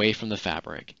foot away from the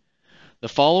fabric. The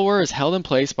follower is held in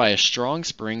place by a strong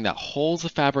spring that holds the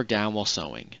fabric down while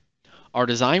sewing. Our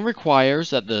design requires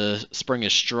that the spring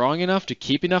is strong enough to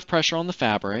keep enough pressure on the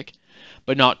fabric,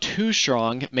 but not too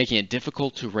strong, making it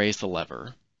difficult to raise the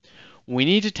lever. We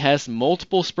need to test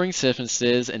multiple spring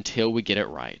stiffnesses until we get it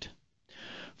right.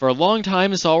 For a long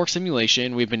time in SOLIDWORKS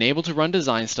simulation, we've been able to run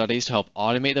design studies to help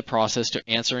automate the process to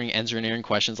answering engineering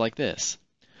questions like this.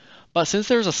 But since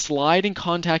there's a slide in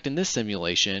contact in this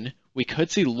simulation, we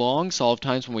could see long solve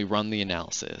times when we run the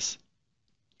analysis.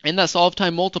 And that solve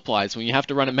time multiplies when you have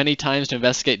to run it many times to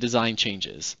investigate design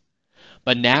changes.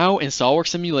 But now in SOLIDWORKS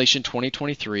Simulation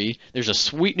 2023, there's a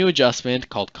sweet new adjustment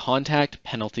called Contact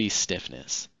Penalty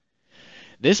Stiffness.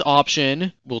 This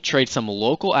option will trade some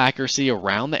local accuracy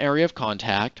around the area of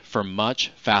contact for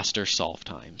much faster solve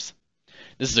times.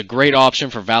 This is a great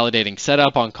option for validating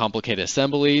setup on complicated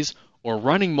assemblies or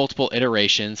running multiple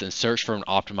iterations in search for an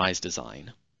optimized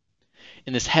design.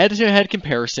 In this head-to-head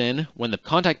comparison, when the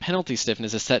contact penalty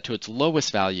stiffness is set to its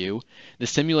lowest value, the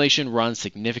simulation runs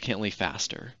significantly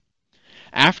faster.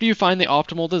 After you find the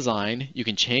optimal design, you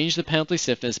can change the penalty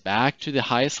stiffness back to the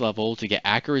highest level to get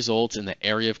accurate results in the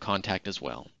area of contact as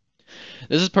well.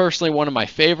 This is personally one of my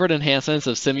favorite enhancements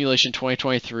of Simulation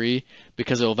 2023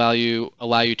 because it will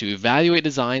allow you to evaluate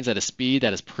designs at a speed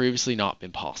that has previously not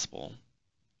been possible.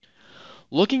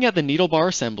 Looking at the needle bar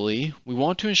assembly, we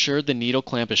want to ensure the needle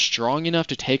clamp is strong enough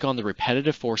to take on the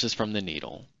repetitive forces from the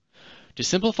needle. To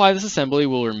simplify this assembly,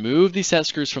 we'll remove the set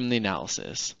screws from the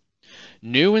analysis.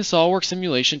 New in SOLIDWORKS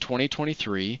Simulation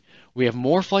 2023, we have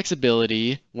more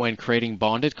flexibility when creating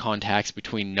bonded contacts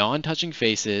between non-touching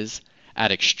faces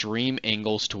at extreme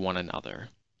angles to one another,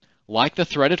 like the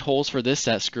threaded holes for this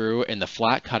set screw and the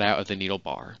flat cutout of the needle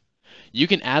bar. You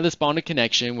can add this bonded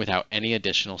connection without any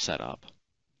additional setup.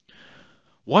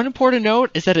 One important note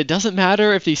is that it doesn't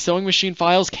matter if these sewing machine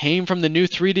files came from the new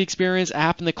 3D Experience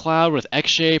app in the cloud with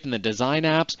X-Shape and the design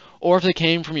apps, or if they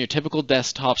came from your typical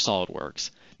desktop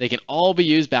SOLIDWORKS. They can all be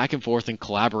used back and forth in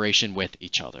collaboration with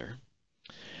each other.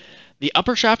 The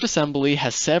upper shaft assembly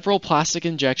has several plastic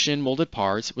injection molded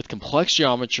parts with complex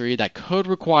geometry that could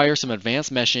require some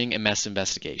advanced meshing and mesh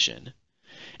investigation.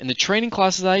 In the training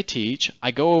classes I teach,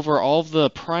 I go over all of the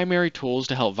primary tools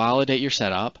to help validate your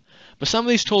setup, but some of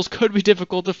these tools could be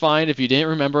difficult to find if you didn't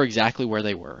remember exactly where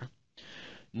they were.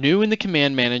 New in the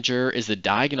Command Manager is the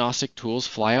Diagnostic Tools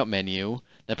flyout menu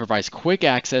that provides quick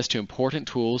access to important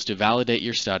tools to validate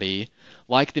your study,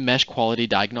 like the mesh quality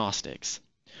diagnostics.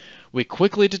 We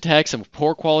quickly detect some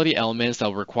poor quality elements that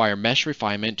will require mesh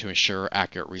refinement to ensure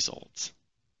accurate results.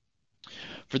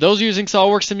 For those using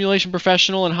SOLIDWORKS Simulation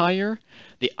Professional and higher,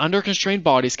 the Under Constrained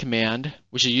Bodies command,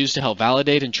 which is used to help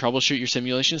validate and troubleshoot your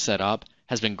simulation setup,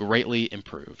 has been greatly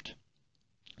improved.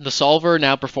 The solver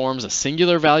now performs a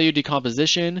singular value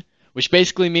decomposition, which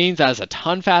basically means that it's a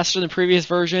ton faster than previous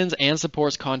versions and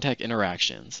supports contact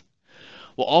interactions.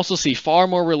 We'll also see far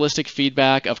more realistic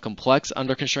feedback of complex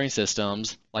under-constrained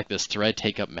systems like this thread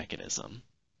take-up mechanism.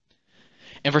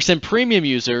 And for Sim Premium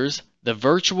users, the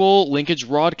virtual linkage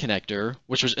rod connector,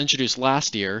 which was introduced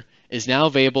last year, is now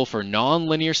available for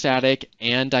non-linear static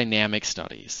and dynamic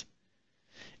studies.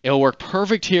 It will work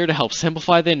perfect here to help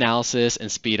simplify the analysis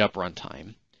and speed up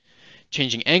runtime.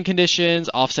 Changing end conditions,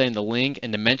 offsetting the link,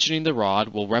 and dimensioning the rod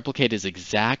will replicate its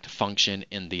exact function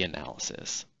in the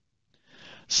analysis.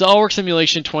 SOLIDWORKS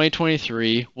Simulation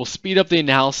 2023 will speed up the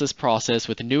analysis process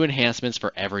with new enhancements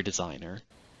for every designer.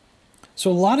 So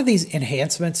a lot of these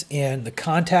enhancements in the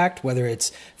contact, whether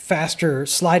it's faster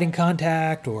sliding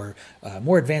contact or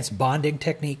more advanced bonding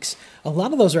techniques, a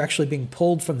lot of those are actually being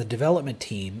pulled from the development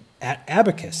team at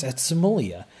Abacus, at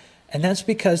Simulia. And that's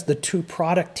because the two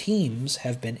product teams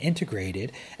have been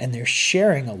integrated and they're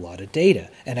sharing a lot of data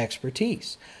and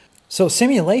expertise. So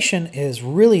simulation is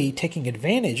really taking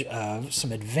advantage of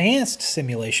some advanced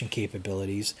simulation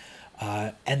capabilities,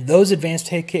 and those advanced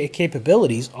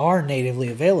capabilities are natively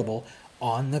available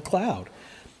on the cloud.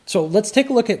 So let's take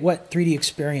a look at what 3D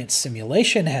Experience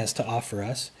Simulation has to offer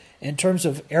us in terms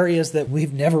of areas that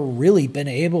we've never really been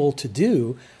able to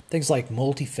do, things like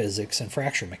multiphysics and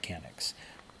fracture mechanics.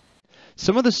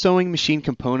 Some of the sewing machine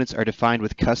components are defined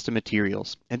with custom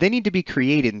materials, and they need to be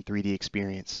created in 3D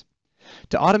Experience.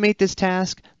 To automate this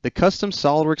task, the custom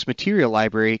SOLIDWORKS material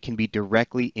library can be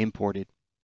directly imported.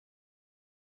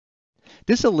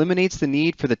 This eliminates the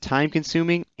need for the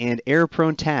time-consuming and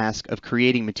error-prone task of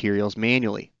creating materials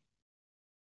manually.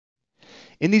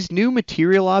 In these new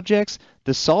material objects,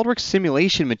 the SOLIDWORKS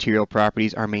simulation material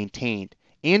properties are maintained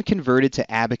and converted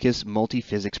to Abacus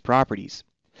multiphysics properties.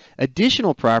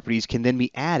 Additional properties can then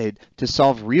be added to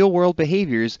solve real-world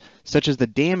behaviors, such as the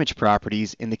damage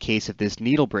properties in the case of this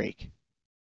needle break.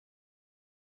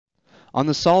 On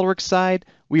the SOLIDWORKS side,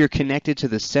 we are connected to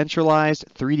the centralized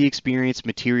 3D Experience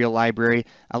material library,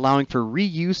 allowing for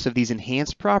reuse of these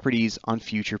enhanced properties on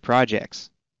future projects.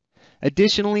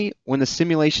 Additionally, when the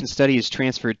simulation study is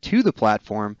transferred to the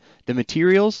platform, the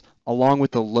materials, along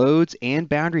with the loads and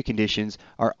boundary conditions,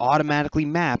 are automatically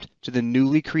mapped to the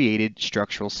newly created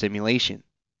structural simulation.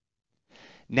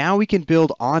 Now we can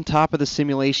build on top of the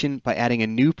simulation by adding a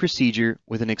new procedure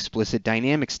with an explicit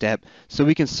dynamic step, so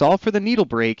we can solve for the needle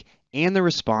break and the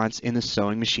response in the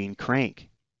sewing machine crank.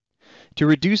 To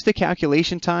reduce the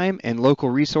calculation time and local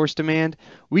resource demand,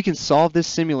 we can solve this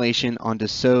simulation on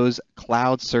Dassault's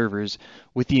cloud servers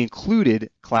with the included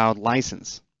cloud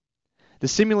license. The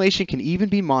simulation can even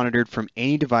be monitored from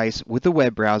any device with a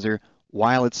web browser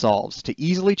while it solves to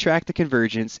easily track the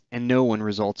convergence and know when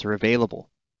results are available.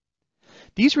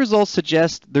 These results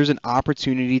suggest there's an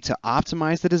opportunity to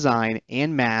optimize the design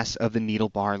and mass of the needle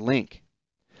bar link.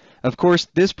 Of course,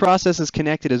 this process is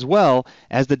connected as well,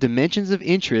 as the dimensions of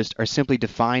interest are simply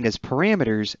defined as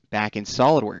parameters back in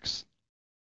SOLIDWORKS,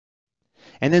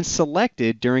 and then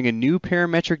selected during a new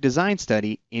parametric design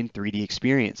study in 3D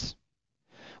Experience.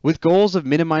 With goals of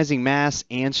minimizing mass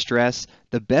and stress,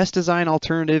 the best design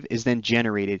alternative is then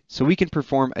generated, so we can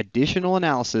perform additional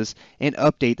analysis and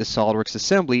update the SOLIDWORKS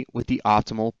assembly with the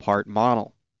optimal part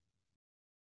model.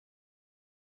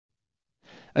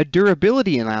 A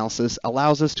durability analysis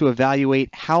allows us to evaluate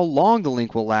how long the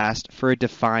link will last for a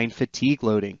defined fatigue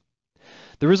loading.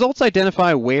 The results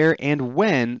identify where and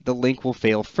when the link will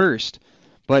fail first,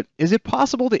 but is it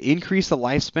possible to increase the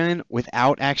lifespan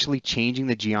without actually changing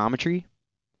the geometry?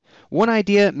 One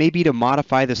idea may be to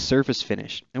modify the surface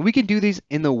finish, and we can do these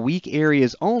in the weak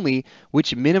areas only,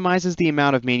 which minimizes the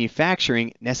amount of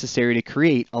manufacturing necessary to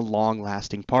create a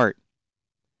long-lasting part.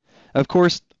 Of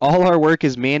course, all our work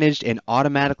is managed and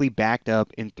automatically backed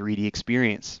up in 3D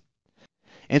Experience.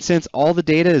 And since all the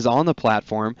data is on the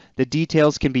platform, the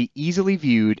details can be easily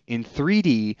viewed in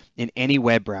 3D in any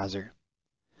web browser.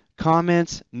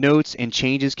 Comments, notes, and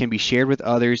changes can be shared with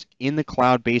others in the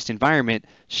cloud-based environment,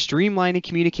 streamlining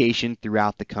communication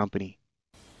throughout the company.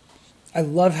 I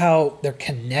love how they're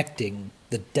connecting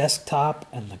the desktop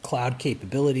and the cloud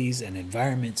capabilities and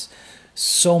environments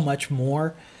so much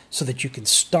more, so that you can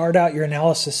start out your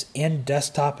analysis in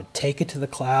desktop and take it to the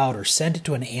cloud or send it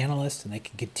to an analyst, and they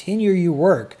can continue your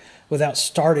work without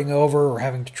starting over or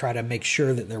having to try to make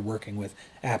sure that they're working with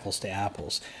apples to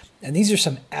apples. And these are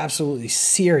some absolutely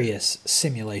serious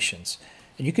simulations.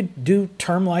 And you could do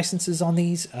term licenses on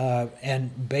these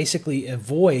and basically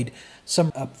avoid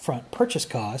some upfront purchase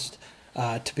cost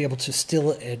to be able to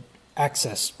still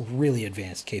access really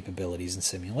advanced capabilities in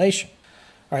simulation.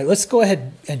 All right, let's go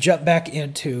ahead and jump back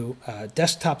into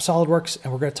desktop SOLIDWORKS,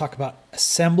 and we're going to talk about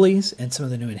assemblies and some of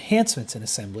the new enhancements in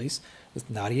assemblies with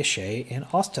Nadia, Shay, and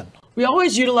Austin. We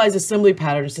always utilize assembly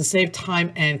patterns to save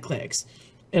time and clicks.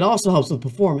 It also helps with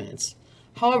performance.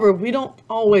 However, we don't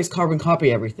always carbon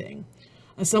copy everything.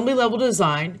 Assembly level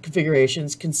design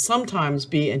configurations can sometimes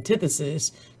be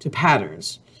antithesis to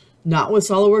patterns. Not with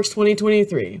SOLIDWORKS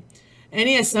 2023.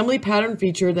 Any assembly pattern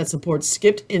feature that supports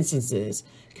skipped instances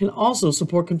can also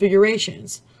support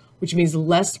configurations, which means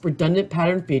less redundant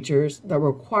pattern features that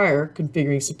require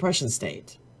configuring suppression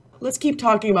state. Let's keep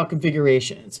talking about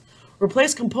configurations.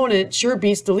 Replace component sure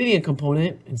beats deleting a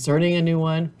component, inserting a new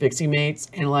one, fixing mates,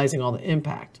 analyzing all the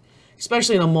impact,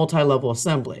 especially in a multi-level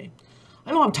assembly.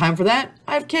 I don't have time for that.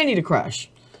 I have candy to crush.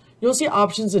 You'll see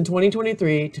options in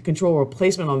 2023 to control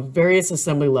replacement on various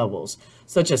assembly levels,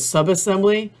 such as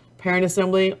subassembly, parent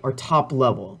assembly, or top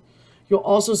level. You'll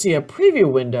also see a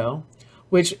preview window,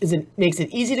 which makes it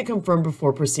easy to confirm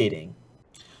before proceeding.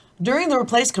 During the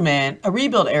replace command, a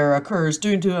rebuild error occurs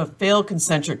due to a failed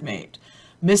concentric mate.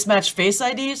 Mismatched face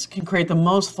IDs can create the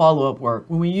most follow-up work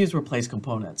when we use replace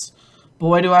components.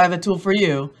 Boy, do I have a tool for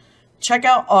you. Check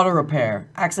out Auto Repair,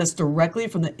 accessed directly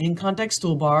from the in-context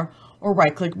toolbar or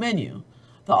right-click menu.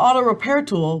 The Auto Repair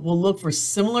tool will look for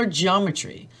similar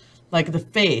geometry, like the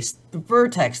face, the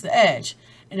vertex, the edge,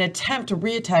 and attempt to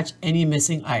reattach any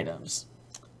missing items.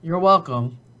 You're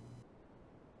welcome.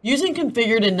 Using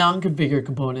configured and non-configured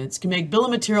components can make bill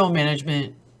of material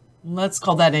management, let's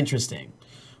call that interesting.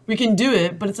 We can do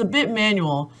it, but it's a bit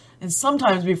manual, and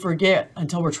sometimes we forget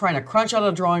until we're trying to crunch out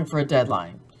a drawing for a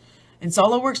deadline. In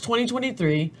SOLIDWORKS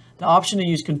 2023, the option to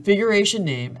use configuration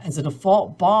name as a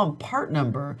default BOM part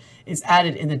number is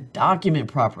added in the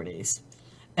document properties.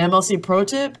 MLC Pro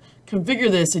Tip,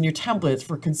 configure this in your templates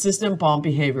for consistent BOM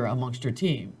behavior amongst your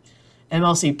team.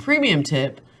 MLC Premium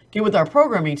Tip, get with our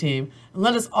programming team and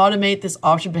let us automate this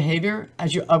option behavior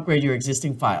as you upgrade your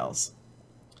existing files.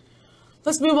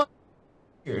 Let's move on to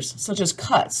features such as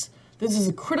cuts. This is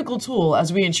a critical tool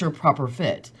as we ensure proper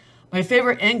fit. My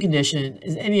favorite end condition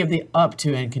is any of the up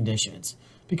to end conditions.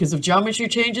 Because if geometry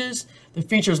changes, the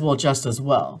features will adjust as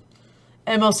well.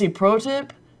 MLC Pro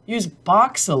Tip, use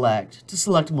box select to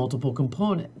select multiple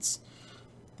components.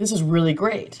 This is really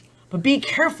great, but be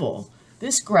careful.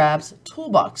 This grabs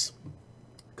toolbox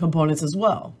components as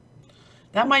well.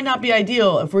 That might not be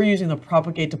ideal if we're using the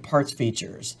propagate to parts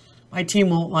features. My team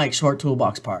won't like short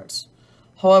toolbox parts.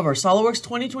 However, SOLIDWORKS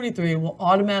 2023 will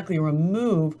automatically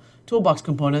remove toolbox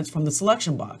components from the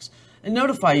selection box and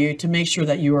notify you to make sure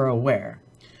that you are aware.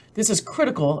 This is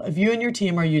critical if you and your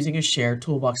team are using a shared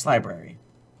toolbox library.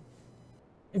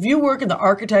 If you work in the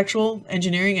architectural,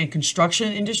 engineering, and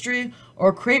construction industry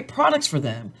or create products for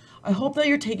them, I hope that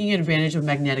you're taking advantage of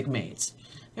magnetic mates.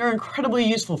 They're incredibly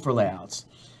useful for layouts.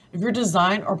 If your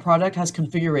design or product has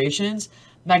configurations,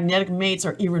 magnetic mates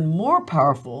are even more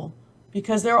powerful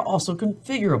because they're also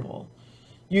configurable.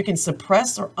 You can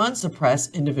suppress or unsuppress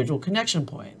individual connection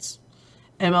points.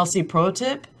 MLC Pro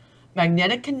Tip,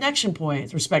 magnetic connection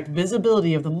points respect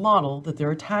visibility of the model that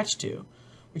they're attached to,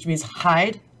 which means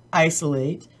hide,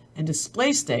 isolate, and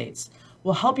display states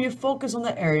will help you focus on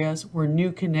the areas where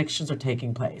new connections are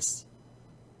taking place.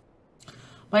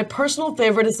 My personal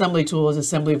favorite assembly tool is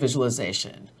assembly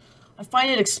visualization. I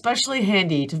find it especially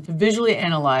handy to visually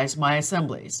analyze my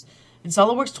assemblies. In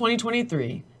SOLIDWORKS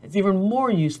 2023, it's even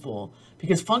more useful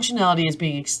because functionality is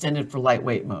being extended for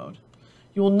lightweight mode.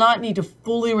 You will not need to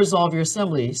fully resolve your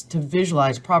assemblies to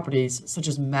visualize properties such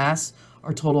as mass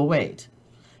or total weight.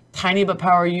 Tiny but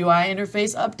power UI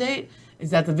interface update is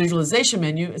that the visualization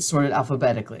menu is sorted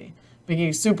alphabetically, making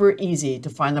it super easy to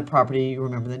find the property you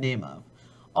remember the name of.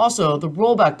 Also, the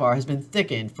rollback bar has been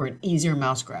thickened for an easier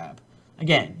mouse grab.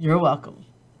 Again, you're welcome.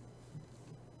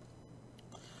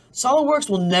 SOLIDWORKS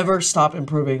will never stop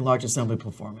improving large assembly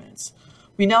performance.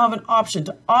 We now have an option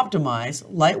to optimize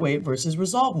lightweight versus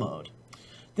resolve mode.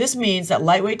 This means that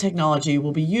lightweight technology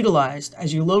will be utilized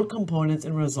as you load components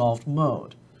in resolved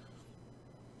mode.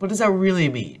 What does that really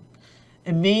mean?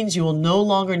 It means you will no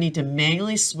longer need to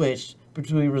manually switch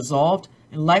between resolved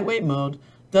and lightweight mode,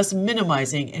 thus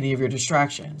minimizing any of your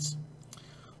distractions.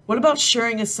 What about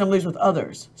sharing assemblies with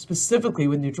others, specifically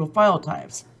with neutral file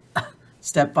types?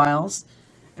 Step files.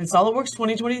 In SOLIDWORKS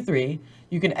 2023,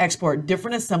 you can export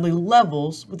different assembly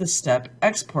levels with the step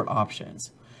export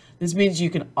options. This means you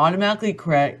can automatically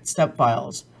create step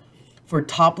files for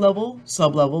top level,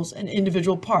 sub-levels, and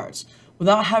individual parts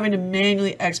without having to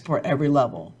manually export every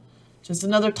level. Just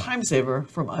another time saver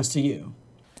from us to you.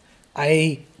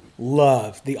 I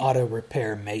love the auto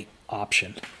repair mate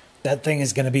option. That thing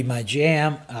is going to be my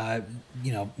jam.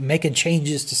 Making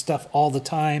changes to stuff all the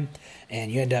time,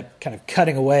 and you end up kind of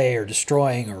cutting away or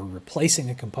destroying or replacing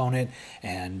a component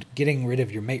and getting rid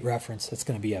of your mate reference. That's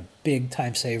going to be a big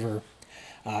time saver.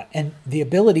 And the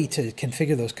ability to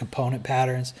configure those component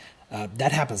patterns,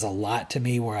 That happens a lot to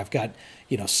me where I've got,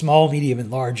 small, medium, and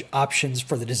large options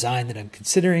for the design that I'm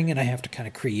considering, and I have to kind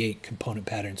of create component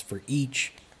patterns for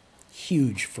each.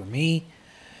 Huge for me.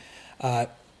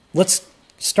 Let's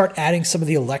start adding some of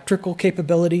the electrical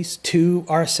capabilities to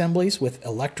our assemblies with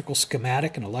electrical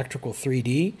schematic and electrical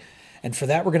 3D. And for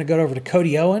that, we're going to go over to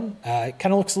Cody Owen. It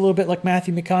kind of looks a little bit like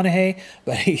Matthew McConaughey,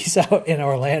 but he's out in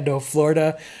Orlando,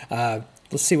 Florida.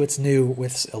 Let's see what's new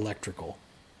with electrical.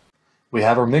 We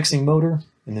have our mixing motor,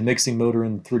 and the mixing motor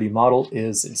in the 3D model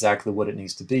is exactly what it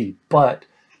needs to be, but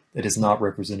it is not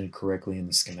represented correctly in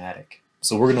the schematic.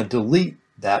 So we're going to delete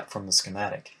that from the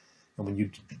schematic. And when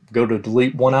you go to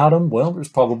delete one item, well, there's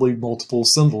probably multiple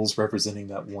symbols representing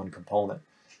that one component.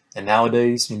 And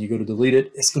nowadays, when you go to delete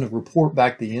it, it's going to report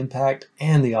back the impact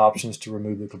and the options to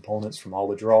remove the components from all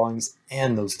the drawings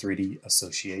and those 3D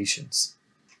associations.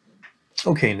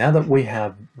 Okay, now that we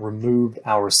have removed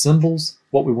our symbols,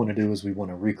 what we want to do is we want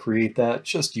to recreate that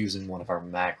just using one of our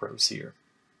macros here.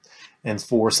 And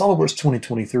for SOLIDWORKS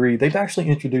 2023, they've actually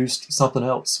introduced something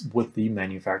else with the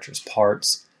manufacturer's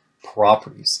parts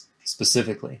properties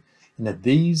specifically. And that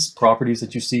these properties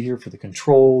that you see here for the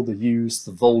control, the use,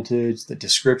 the voltage, the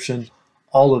description,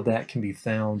 all of that can be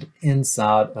found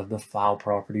inside of the file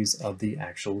properties of the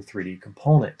actual 3D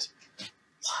component.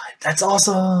 What? That's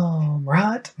awesome,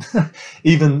 right?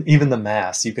 even the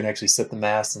mass, you can actually set the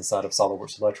mass inside of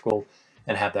SOLIDWORKS Electrical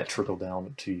and have that trickle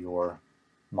down to your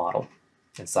model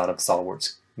inside of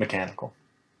SOLIDWORKS Mechanical.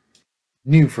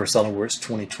 New for SOLIDWORKS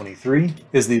 2023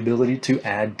 is the ability to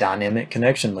add dynamic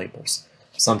connection labels.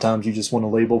 Sometimes you just want to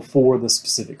label for the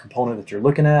specific component that you're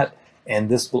looking at, and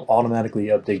this will automatically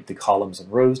update the columns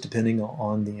and rows depending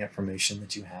on the information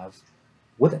that you have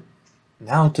with it.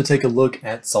 Now to take a look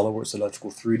at SOLIDWORKS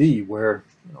Electrical 3D, where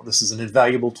this is an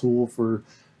invaluable tool for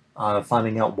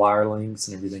finding out wire lengths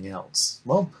and everything else.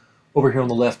 Well, over here on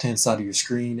the left-hand side of your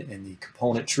screen in the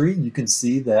component tree, you can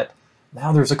see that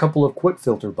now there's a couple of quick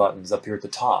filter buttons up here at the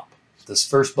top. This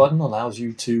first button allows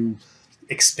you to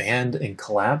expand and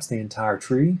collapse the entire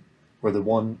tree, where the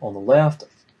one on the left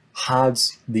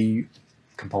hides the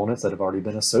components that have already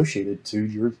been associated to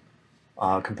your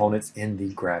components in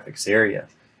the graphics area.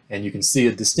 And you can see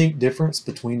a distinct difference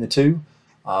between the two.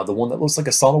 The one that looks like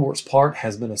a SOLIDWORKS part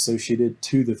has been associated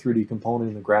to the 3D component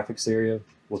in the graphics area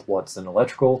with what's in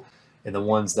electrical, and the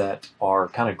ones that are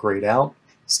kind of grayed out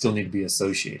still need to be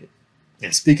associated.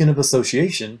 And speaking of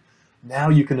association, now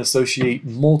you can associate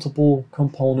multiple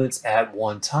components at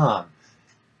one time.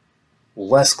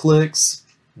 Less clicks,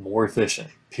 more efficient,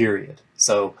 period.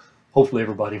 So hopefully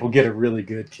everybody will get a really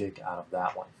good kick out of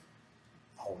that one.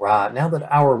 All right, now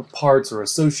that our parts are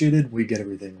associated, we get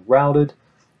everything routed.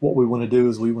 What we want to do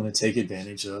is we want to take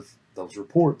advantage of those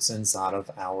reports inside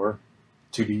of our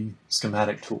 2D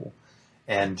schematic tool.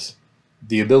 And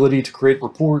the ability to create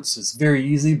reports is very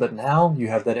easy, but now you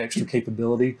have that extra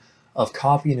capability of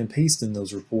copying and pasting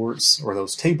those reports, or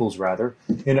those tables rather,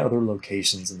 in other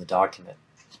locations in the document.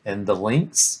 And the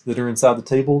links that are inside the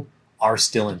table are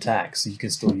still intact, so you can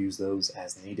still use those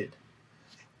as needed.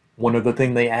 One other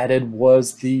thing they added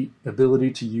was the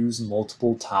ability to use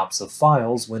multiple types of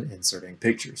files when inserting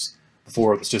pictures.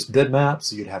 Before it was just bitmaps,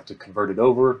 so you'd have to convert it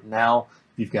over. Now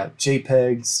you've got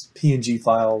JPEGs, PNG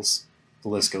files, the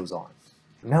list goes on.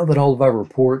 Now that all of our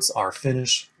reports are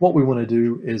finished, what we want to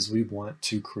do is we want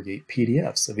to create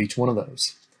PDFs of each one of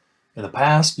those. In the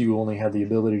past, you only had the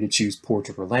ability to choose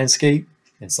portrait or landscape.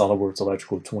 In SOLIDWORKS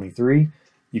Electrical 23,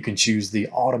 you can choose the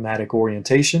automatic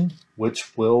orientation,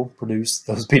 which will produce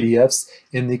those PDFs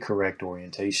in the correct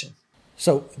orientation.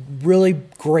 So really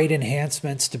great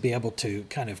enhancements to be able to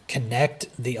kind of connect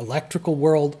the electrical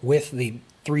world with the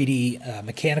 3D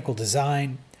mechanical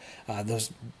design,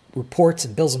 those reports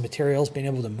and bills of materials, being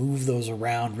able to move those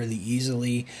around really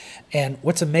easily. And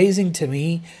what's amazing to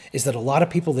me is that a lot of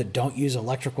people that don't use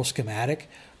electrical schematic,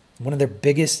 one of their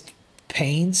biggest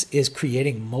pains is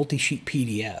creating multi-sheet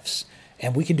PDFs.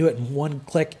 And we can do it in one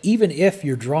click, even if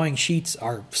your drawing sheets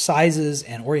are sizes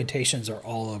and orientations are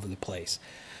all over the place.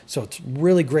 So it's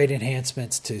really great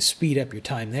enhancements to speed up your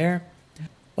time there.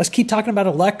 Let's keep talking about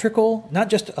electrical, not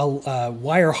just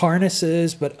wire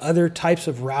harnesses, but other types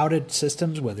of routed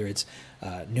systems, whether it's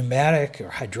pneumatic or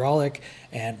hydraulic.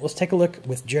 And let's take a look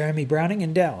with Jeremy Browning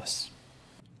in Dallas.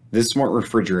 This smart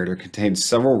refrigerator contains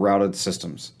several routed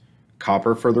systems: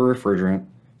 copper for the refrigerant,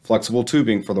 flexible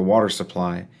tubing for the water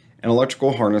supply, and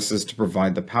electrical harnesses to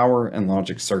provide the power and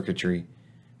logic circuitry.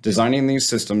 Designing these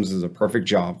systems is a perfect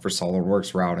job for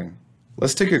SOLIDWORKS routing.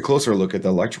 Let's take a closer look at the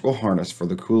electrical harness for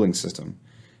the cooling system.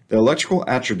 The electrical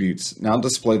attributes now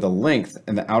display the length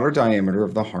and the outer diameter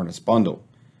of the harness bundle.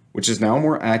 which is now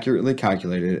more accurately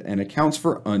calculated and accounts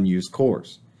for unused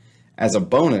cores. As a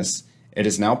bonus, it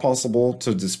is now possible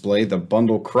to display the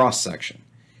bundle cross-section.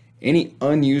 Any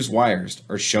unused wires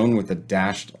are shown with a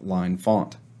dashed line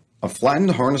font. A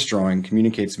flattened harness drawing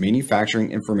communicates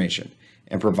manufacturing information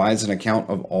and provides an account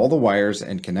of all the wires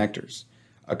and connectors.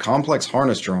 A complex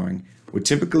harness drawing would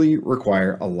typically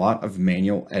require a lot of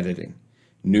manual editing.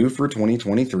 New for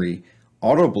 2023,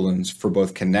 auto balloons for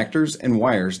both connectors and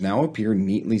wires now appear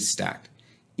neatly stacked,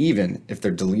 even if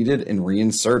they're deleted and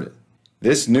reinserted.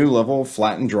 This new level of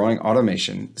flattened drawing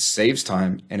automation saves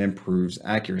time and improves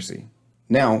accuracy.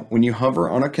 Now, when you hover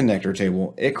on a connector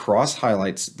table, it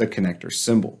cross-highlights the connector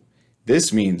symbol.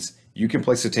 This means you can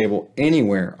place a table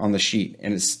anywhere on the sheet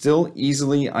and it still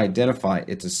easily identify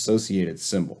its associated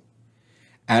symbol.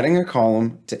 Adding a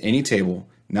column to any table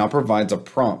now provides a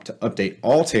prompt to update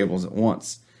all tables at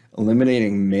once,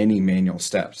 eliminating many manual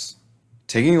steps.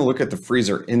 Taking a look at the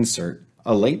freezer insert,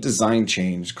 a late design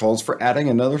change calls for adding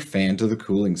another fan to the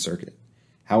cooling circuit.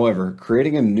 However,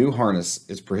 creating a new harness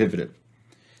is prohibitive.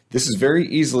 This is very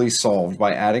easily solved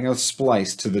by adding a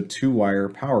splice to the 2-wire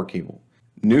power cable.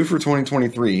 New for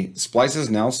 2023, splices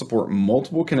now support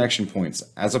multiple connection points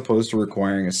as opposed to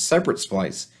requiring a separate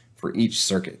splice for each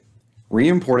circuit.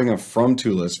 Re-importing a from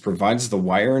to list provides the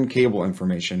wire and cable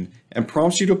information and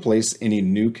prompts you to place any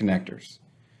new connectors.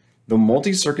 The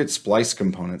multi-circuit splice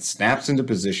component snaps into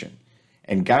position,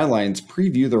 and guidelines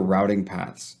preview the routing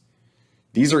paths.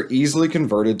 These are easily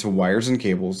converted to wires and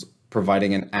cables,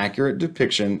 providing an accurate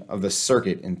depiction of the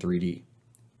circuit in 3D.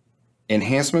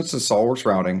 Enhancements to SOLIDWORKS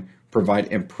routing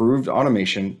provide improved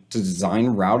automation to design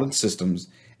routed systems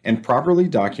and properly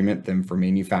document them for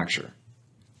manufacture.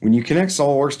 When you connect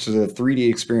SOLIDWORKS to the 3D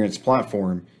Experience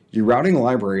platform, your routing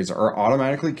libraries are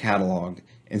automatically cataloged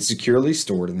and securely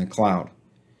stored in the cloud.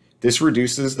 This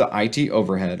reduces the IT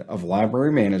overhead of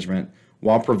library management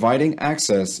while providing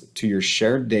access to your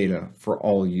shared data for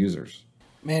all users.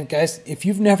 Man, guys, if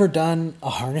you've never done a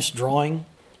harness drawing,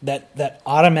 that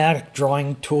automatic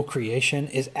drawing tool creation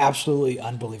is absolutely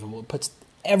unbelievable. It puts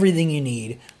everything you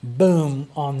need, boom,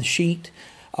 on the sheet.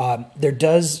 There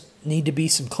does need to be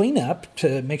some cleanup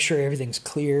to make sure everything's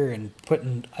clear and put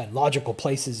in logical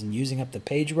places and using up the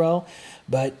page well.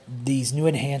 But these new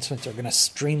enhancements are going to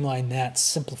streamline that,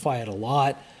 simplify it a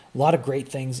lot. A lot of great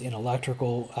things in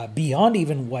electrical beyond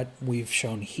even what we've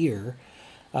shown here.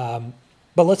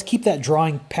 But let's keep that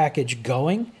drawing package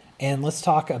going, and let's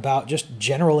talk about just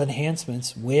general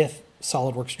enhancements with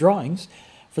SOLIDWORKS drawings.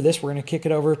 For this, we're going to kick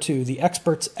it over to the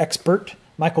expert's expert,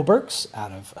 Michael Burks,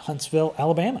 out of Huntsville,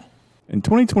 Alabama. In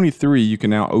 2023, you can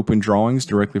now open drawings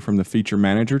directly from the Feature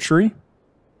Manager tree.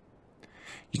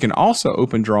 You can also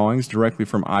open drawings directly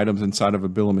from items inside of a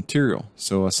bill of material.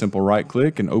 So a simple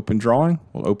right-click and open drawing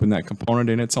will open that component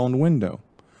in its own window.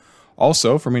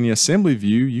 Also, from any assembly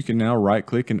view, you can now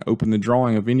right-click and open the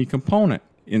drawing of any component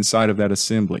inside of that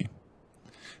assembly.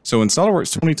 So in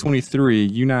SOLIDWORKS 2023,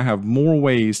 you now have more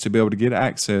ways to be able to get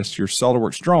access to your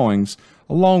SOLIDWORKS drawings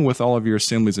along with all of your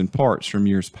assemblies and parts from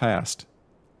years past.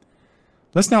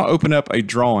 Let's now open up a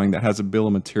drawing that has a bill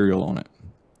of material on it.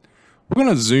 We're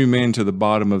going to zoom in to the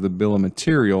bottom of the bill of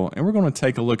material, and we're going to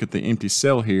take a look at the empty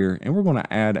cell here, and we're going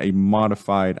to add a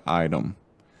modified item.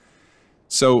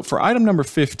 So for item number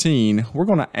 15, we're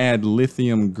going to add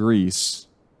lithium grease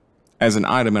as an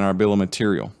item in our bill of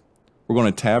material. We're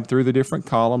going to tab through the different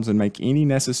columns and make any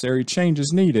necessary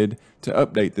changes needed to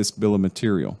update this bill of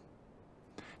material.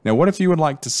 Now, what if you would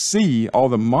like to see all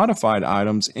the modified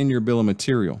items in your bill of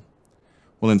material?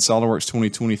 Well, in SOLIDWORKS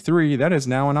 2023, that is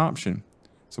now an option.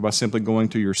 So by simply going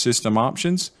to your system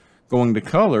options, going to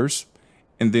colors,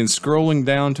 and then scrolling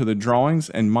down to the drawings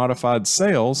and modified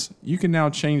cells, you can now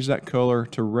change that color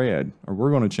to red, or we're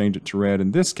going to change it to red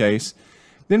in this case.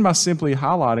 Then by simply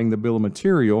highlighting the bill of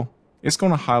material, it's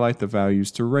going to highlight the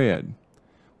values to red.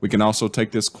 We can also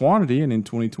take this quantity, and in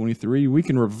 2023, we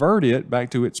can revert it back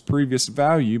to its previous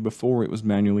value before it was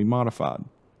manually modified.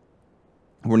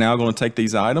 We're now going to take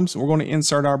these items and we're going to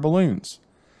insert our balloons.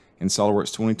 In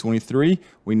SOLIDWORKS 2023,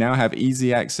 we now have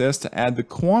easy access to add the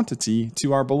quantity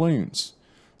to our balloons.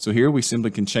 So here we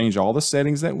simply can change all the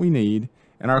settings that we need,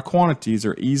 and our quantities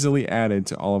are easily added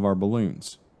to all of our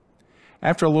balloons.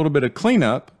 After a little bit of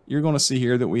cleanup, you're going to see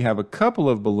here that we have a couple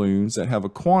of balloons that have a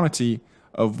quantity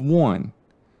of 1.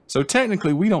 So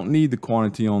technically we don't need the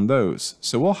quantity on those.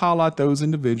 So we'll highlight those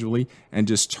individually and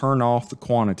just turn off the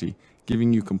quantity,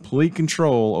 giving you complete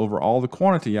control over all the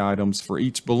quantity items for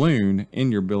each balloon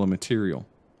in your bill of material.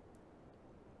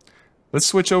 Let's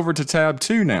switch over to tab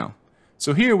 2 now.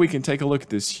 So here we can take a look at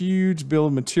this huge bill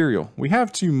of material. We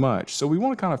have too much, so we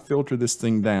want to kind of filter this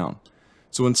thing down.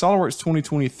 So in SOLIDWORKS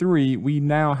 2023, we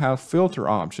now have filter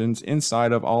options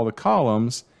inside of all the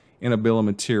columns in a bill of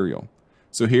material.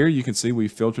 So here you can see we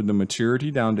filtered the maturity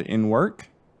down to in work.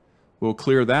 We'll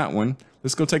clear that one.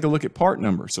 Let's go take a look at part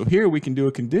number. So here we can do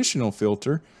a conditional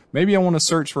filter. Maybe I want to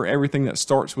search for everything that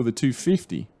starts with a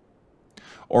 250.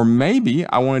 Or maybe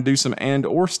I want to do some and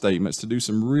or statements to do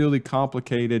some really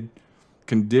complicated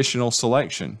conditional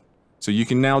selection. So you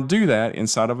can now do that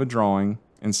inside of a drawing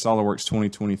in SOLIDWORKS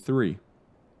 2023.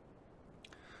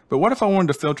 But what if I wanted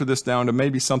to filter this down to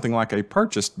maybe something like a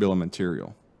purchased bill of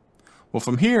material? Well,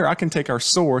 from here I can take our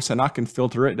source and I can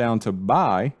filter it down to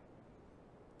buy.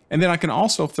 And then I can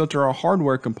also filter our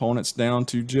hardware components down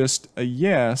to just a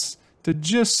yes to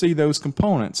just see those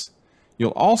components.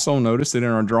 You'll also notice that in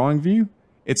our drawing view,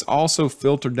 it's also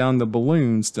filtered down the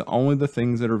balloons to only the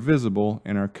things that are visible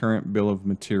in our current bill of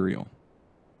material.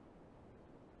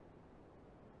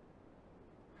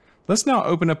 Let's now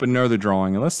open up another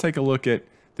drawing and let's take a look at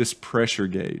this pressure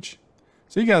gauge.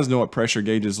 So you guys know what pressure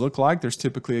gauges look like. There's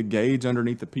typically a gauge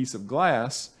underneath a piece of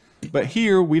glass, but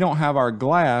here we don't have our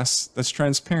glass that's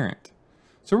transparent.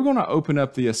 So we're going to open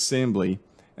up the assembly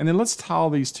and then let's tile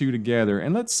these two together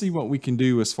and let's see what we can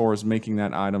do as far as making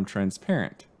that item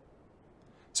transparent.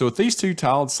 So with these two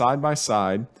tiled side by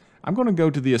side, I'm going to go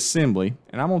to the assembly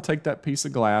and I'm going to take that piece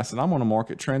of glass and I'm going to mark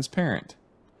it transparent.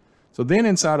 So then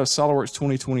inside of SOLIDWORKS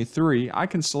 2023, I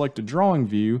can select a drawing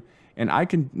view and I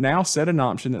can now set an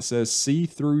option that says see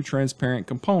through transparent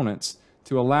components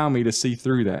to allow me to see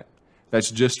through that.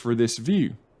 That's just for this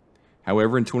view.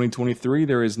 However, in 2023,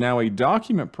 there is now a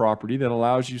document property that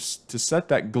allows you to set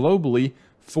that globally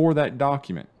for that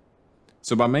document.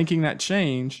 So by making that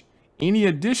change, any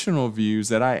additional views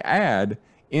that I add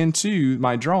into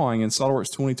my drawing in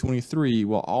SOLIDWORKS 2023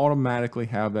 will automatically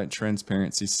have that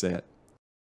transparency set.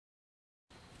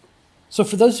 So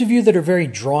for those of you that are very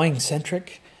drawing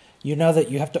centric, you know that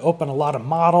you have to open a lot of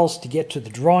models to get to the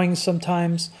drawings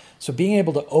sometimes. So being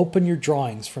able to open your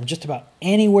drawings from just about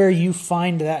anywhere you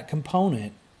find that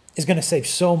component is going to save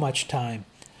so much time.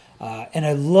 And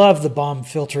I love the BOM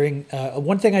filtering.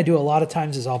 One thing I do a lot of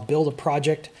times is I'll build a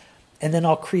project and then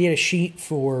I'll create a sheet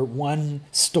for one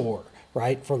store,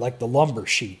 right? For like the lumber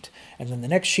sheet. And then the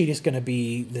next sheet is going to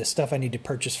be the stuff I need to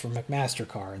purchase from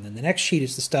McMaster-Carr. And then the next sheet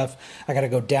is the stuff I got to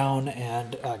go down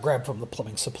and grab from the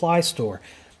plumbing supply store.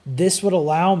 This would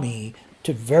allow me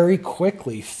to very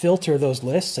quickly filter those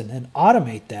lists and then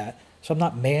automate that. So I'm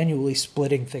not manually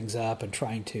splitting things up and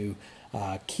trying to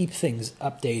keep things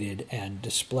updated and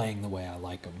displaying the way I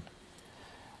like them.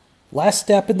 Last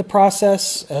step in the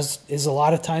process, as is a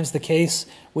lot of times the case,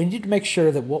 we need to make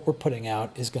sure that what we're putting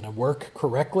out is going to work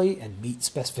correctly and meet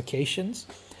specifications.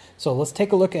 So let's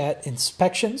take a look at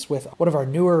inspections with one of our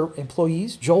newer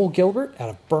employees, Joel Gilbert out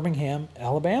of Birmingham,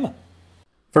 Alabama.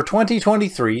 For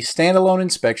 2023, Standalone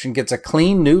Inspection gets a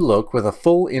clean new look with a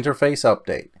full interface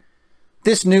update.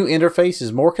 This new interface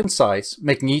is more concise,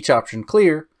 making each option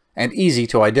clear and easy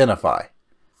to identify.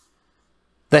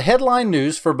 The headline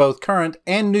news for both current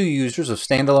and new users of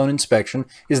Standalone Inspection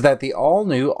is that the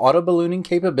all-new auto-ballooning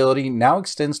capability now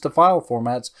extends to file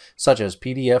formats such as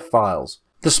PDF files.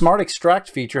 The Smart Extract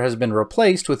feature has been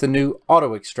replaced with the new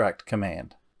Auto Extract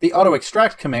command. The Auto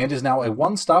Extract command is now a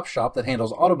one-stop shop that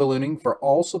handles auto-ballooning for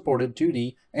all supported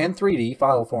 2D and 3D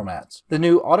file formats. The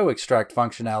new Auto Extract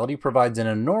functionality provides an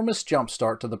enormous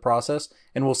jumpstart to the process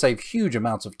and will save huge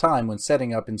amounts of time when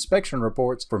setting up inspection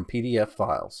reports from PDF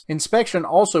files. Inspection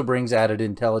also brings added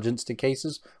intelligence to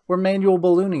cases where manual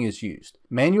ballooning is used.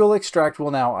 Manual Extract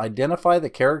will now identify the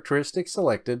characteristics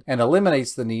selected and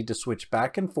eliminates the need to switch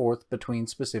back and forth between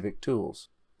specific tools.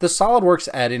 The SOLIDWORKS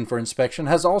add-in for inspection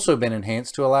has also been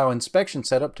enhanced to allow inspection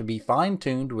setup to be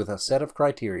fine-tuned with a set of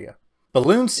criteria.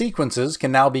 Balloon sequences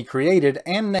can now be created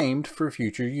and named for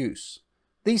future use.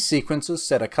 These sequences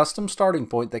set a custom starting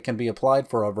point that can be applied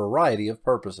for a variety of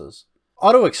purposes.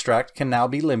 Auto Extract can now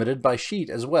be limited by sheet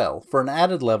as well for an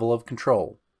added level of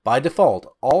control. By default,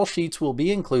 all sheets will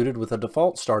be included with a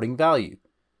default starting value.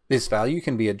 This value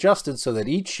can be adjusted so that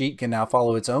each sheet can now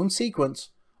follow its own sequence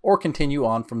or continue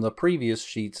on from the previous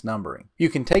sheet's numbering. You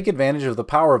can take advantage of the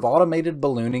power of automated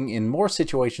ballooning in more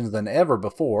situations than ever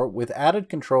before with added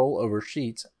control over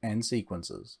sheets and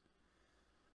sequences.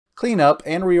 Cleanup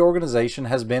and reorganization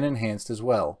has been enhanced as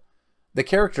well. The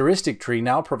characteristic tree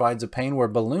now provides a pane where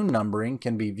balloon numbering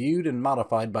can be viewed and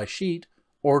modified by sheet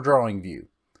or drawing view.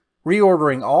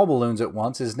 Reordering all balloons at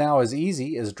once is now as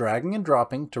easy as dragging and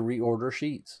dropping to reorder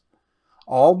sheets.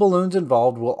 All balloons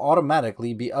involved will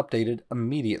automatically be updated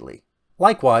immediately.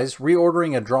 Likewise,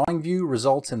 reordering a drawing view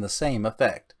results in the same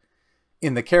effect.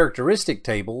 In the characteristic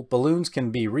table, balloons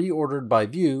can be reordered by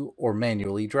view or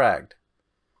manually dragged.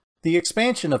 The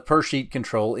expansion of per sheet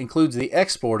control includes the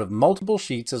export of multiple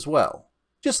sheets as well.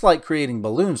 Just like creating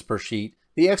balloons per sheet,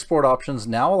 the export options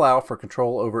now allow for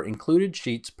control over included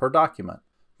sheets per document.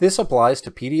 This applies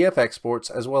to PDF exports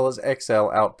as well as Excel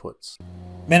outputs.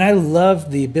 Man, I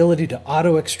love the ability to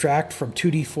auto-extract from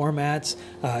 2D formats.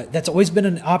 That's always been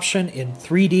an option in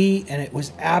 3D, and it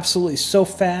was absolutely so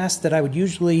fast that I would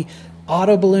usually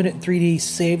auto-balloon it in 3D,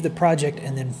 save the project,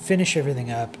 and then finish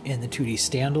everything up in the 2D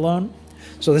standalone.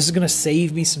 So this is going to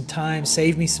save me some time,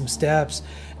 save me some steps,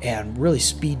 and really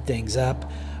speed things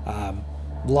up. A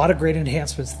lot of great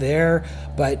enhancements there,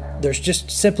 but there's just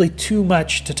simply too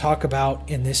much to talk about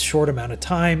in this short amount of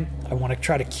time. I want to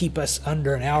try to keep us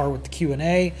under an hour with the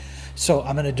Q&A, so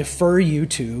I'm going to defer you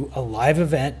to a live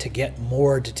event to get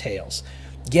more details.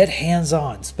 Get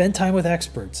hands-on, spend time with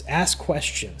experts, ask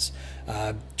questions,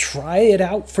 try it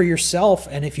out for yourself,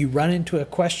 and if you run into a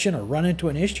question or run into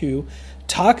an issue,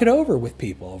 talk it over with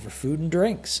people over food and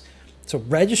drinks. So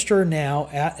register now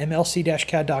at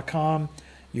mlc-cad.com.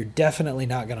 You're definitely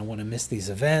not going to want to miss these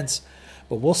events,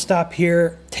 but we'll stop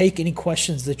here, take any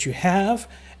questions that you have,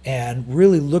 and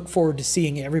really look forward to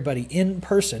seeing everybody in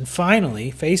person, finally,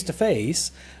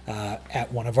 face-to-face,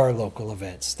 at one of our local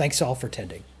events. Thanks all for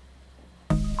attending.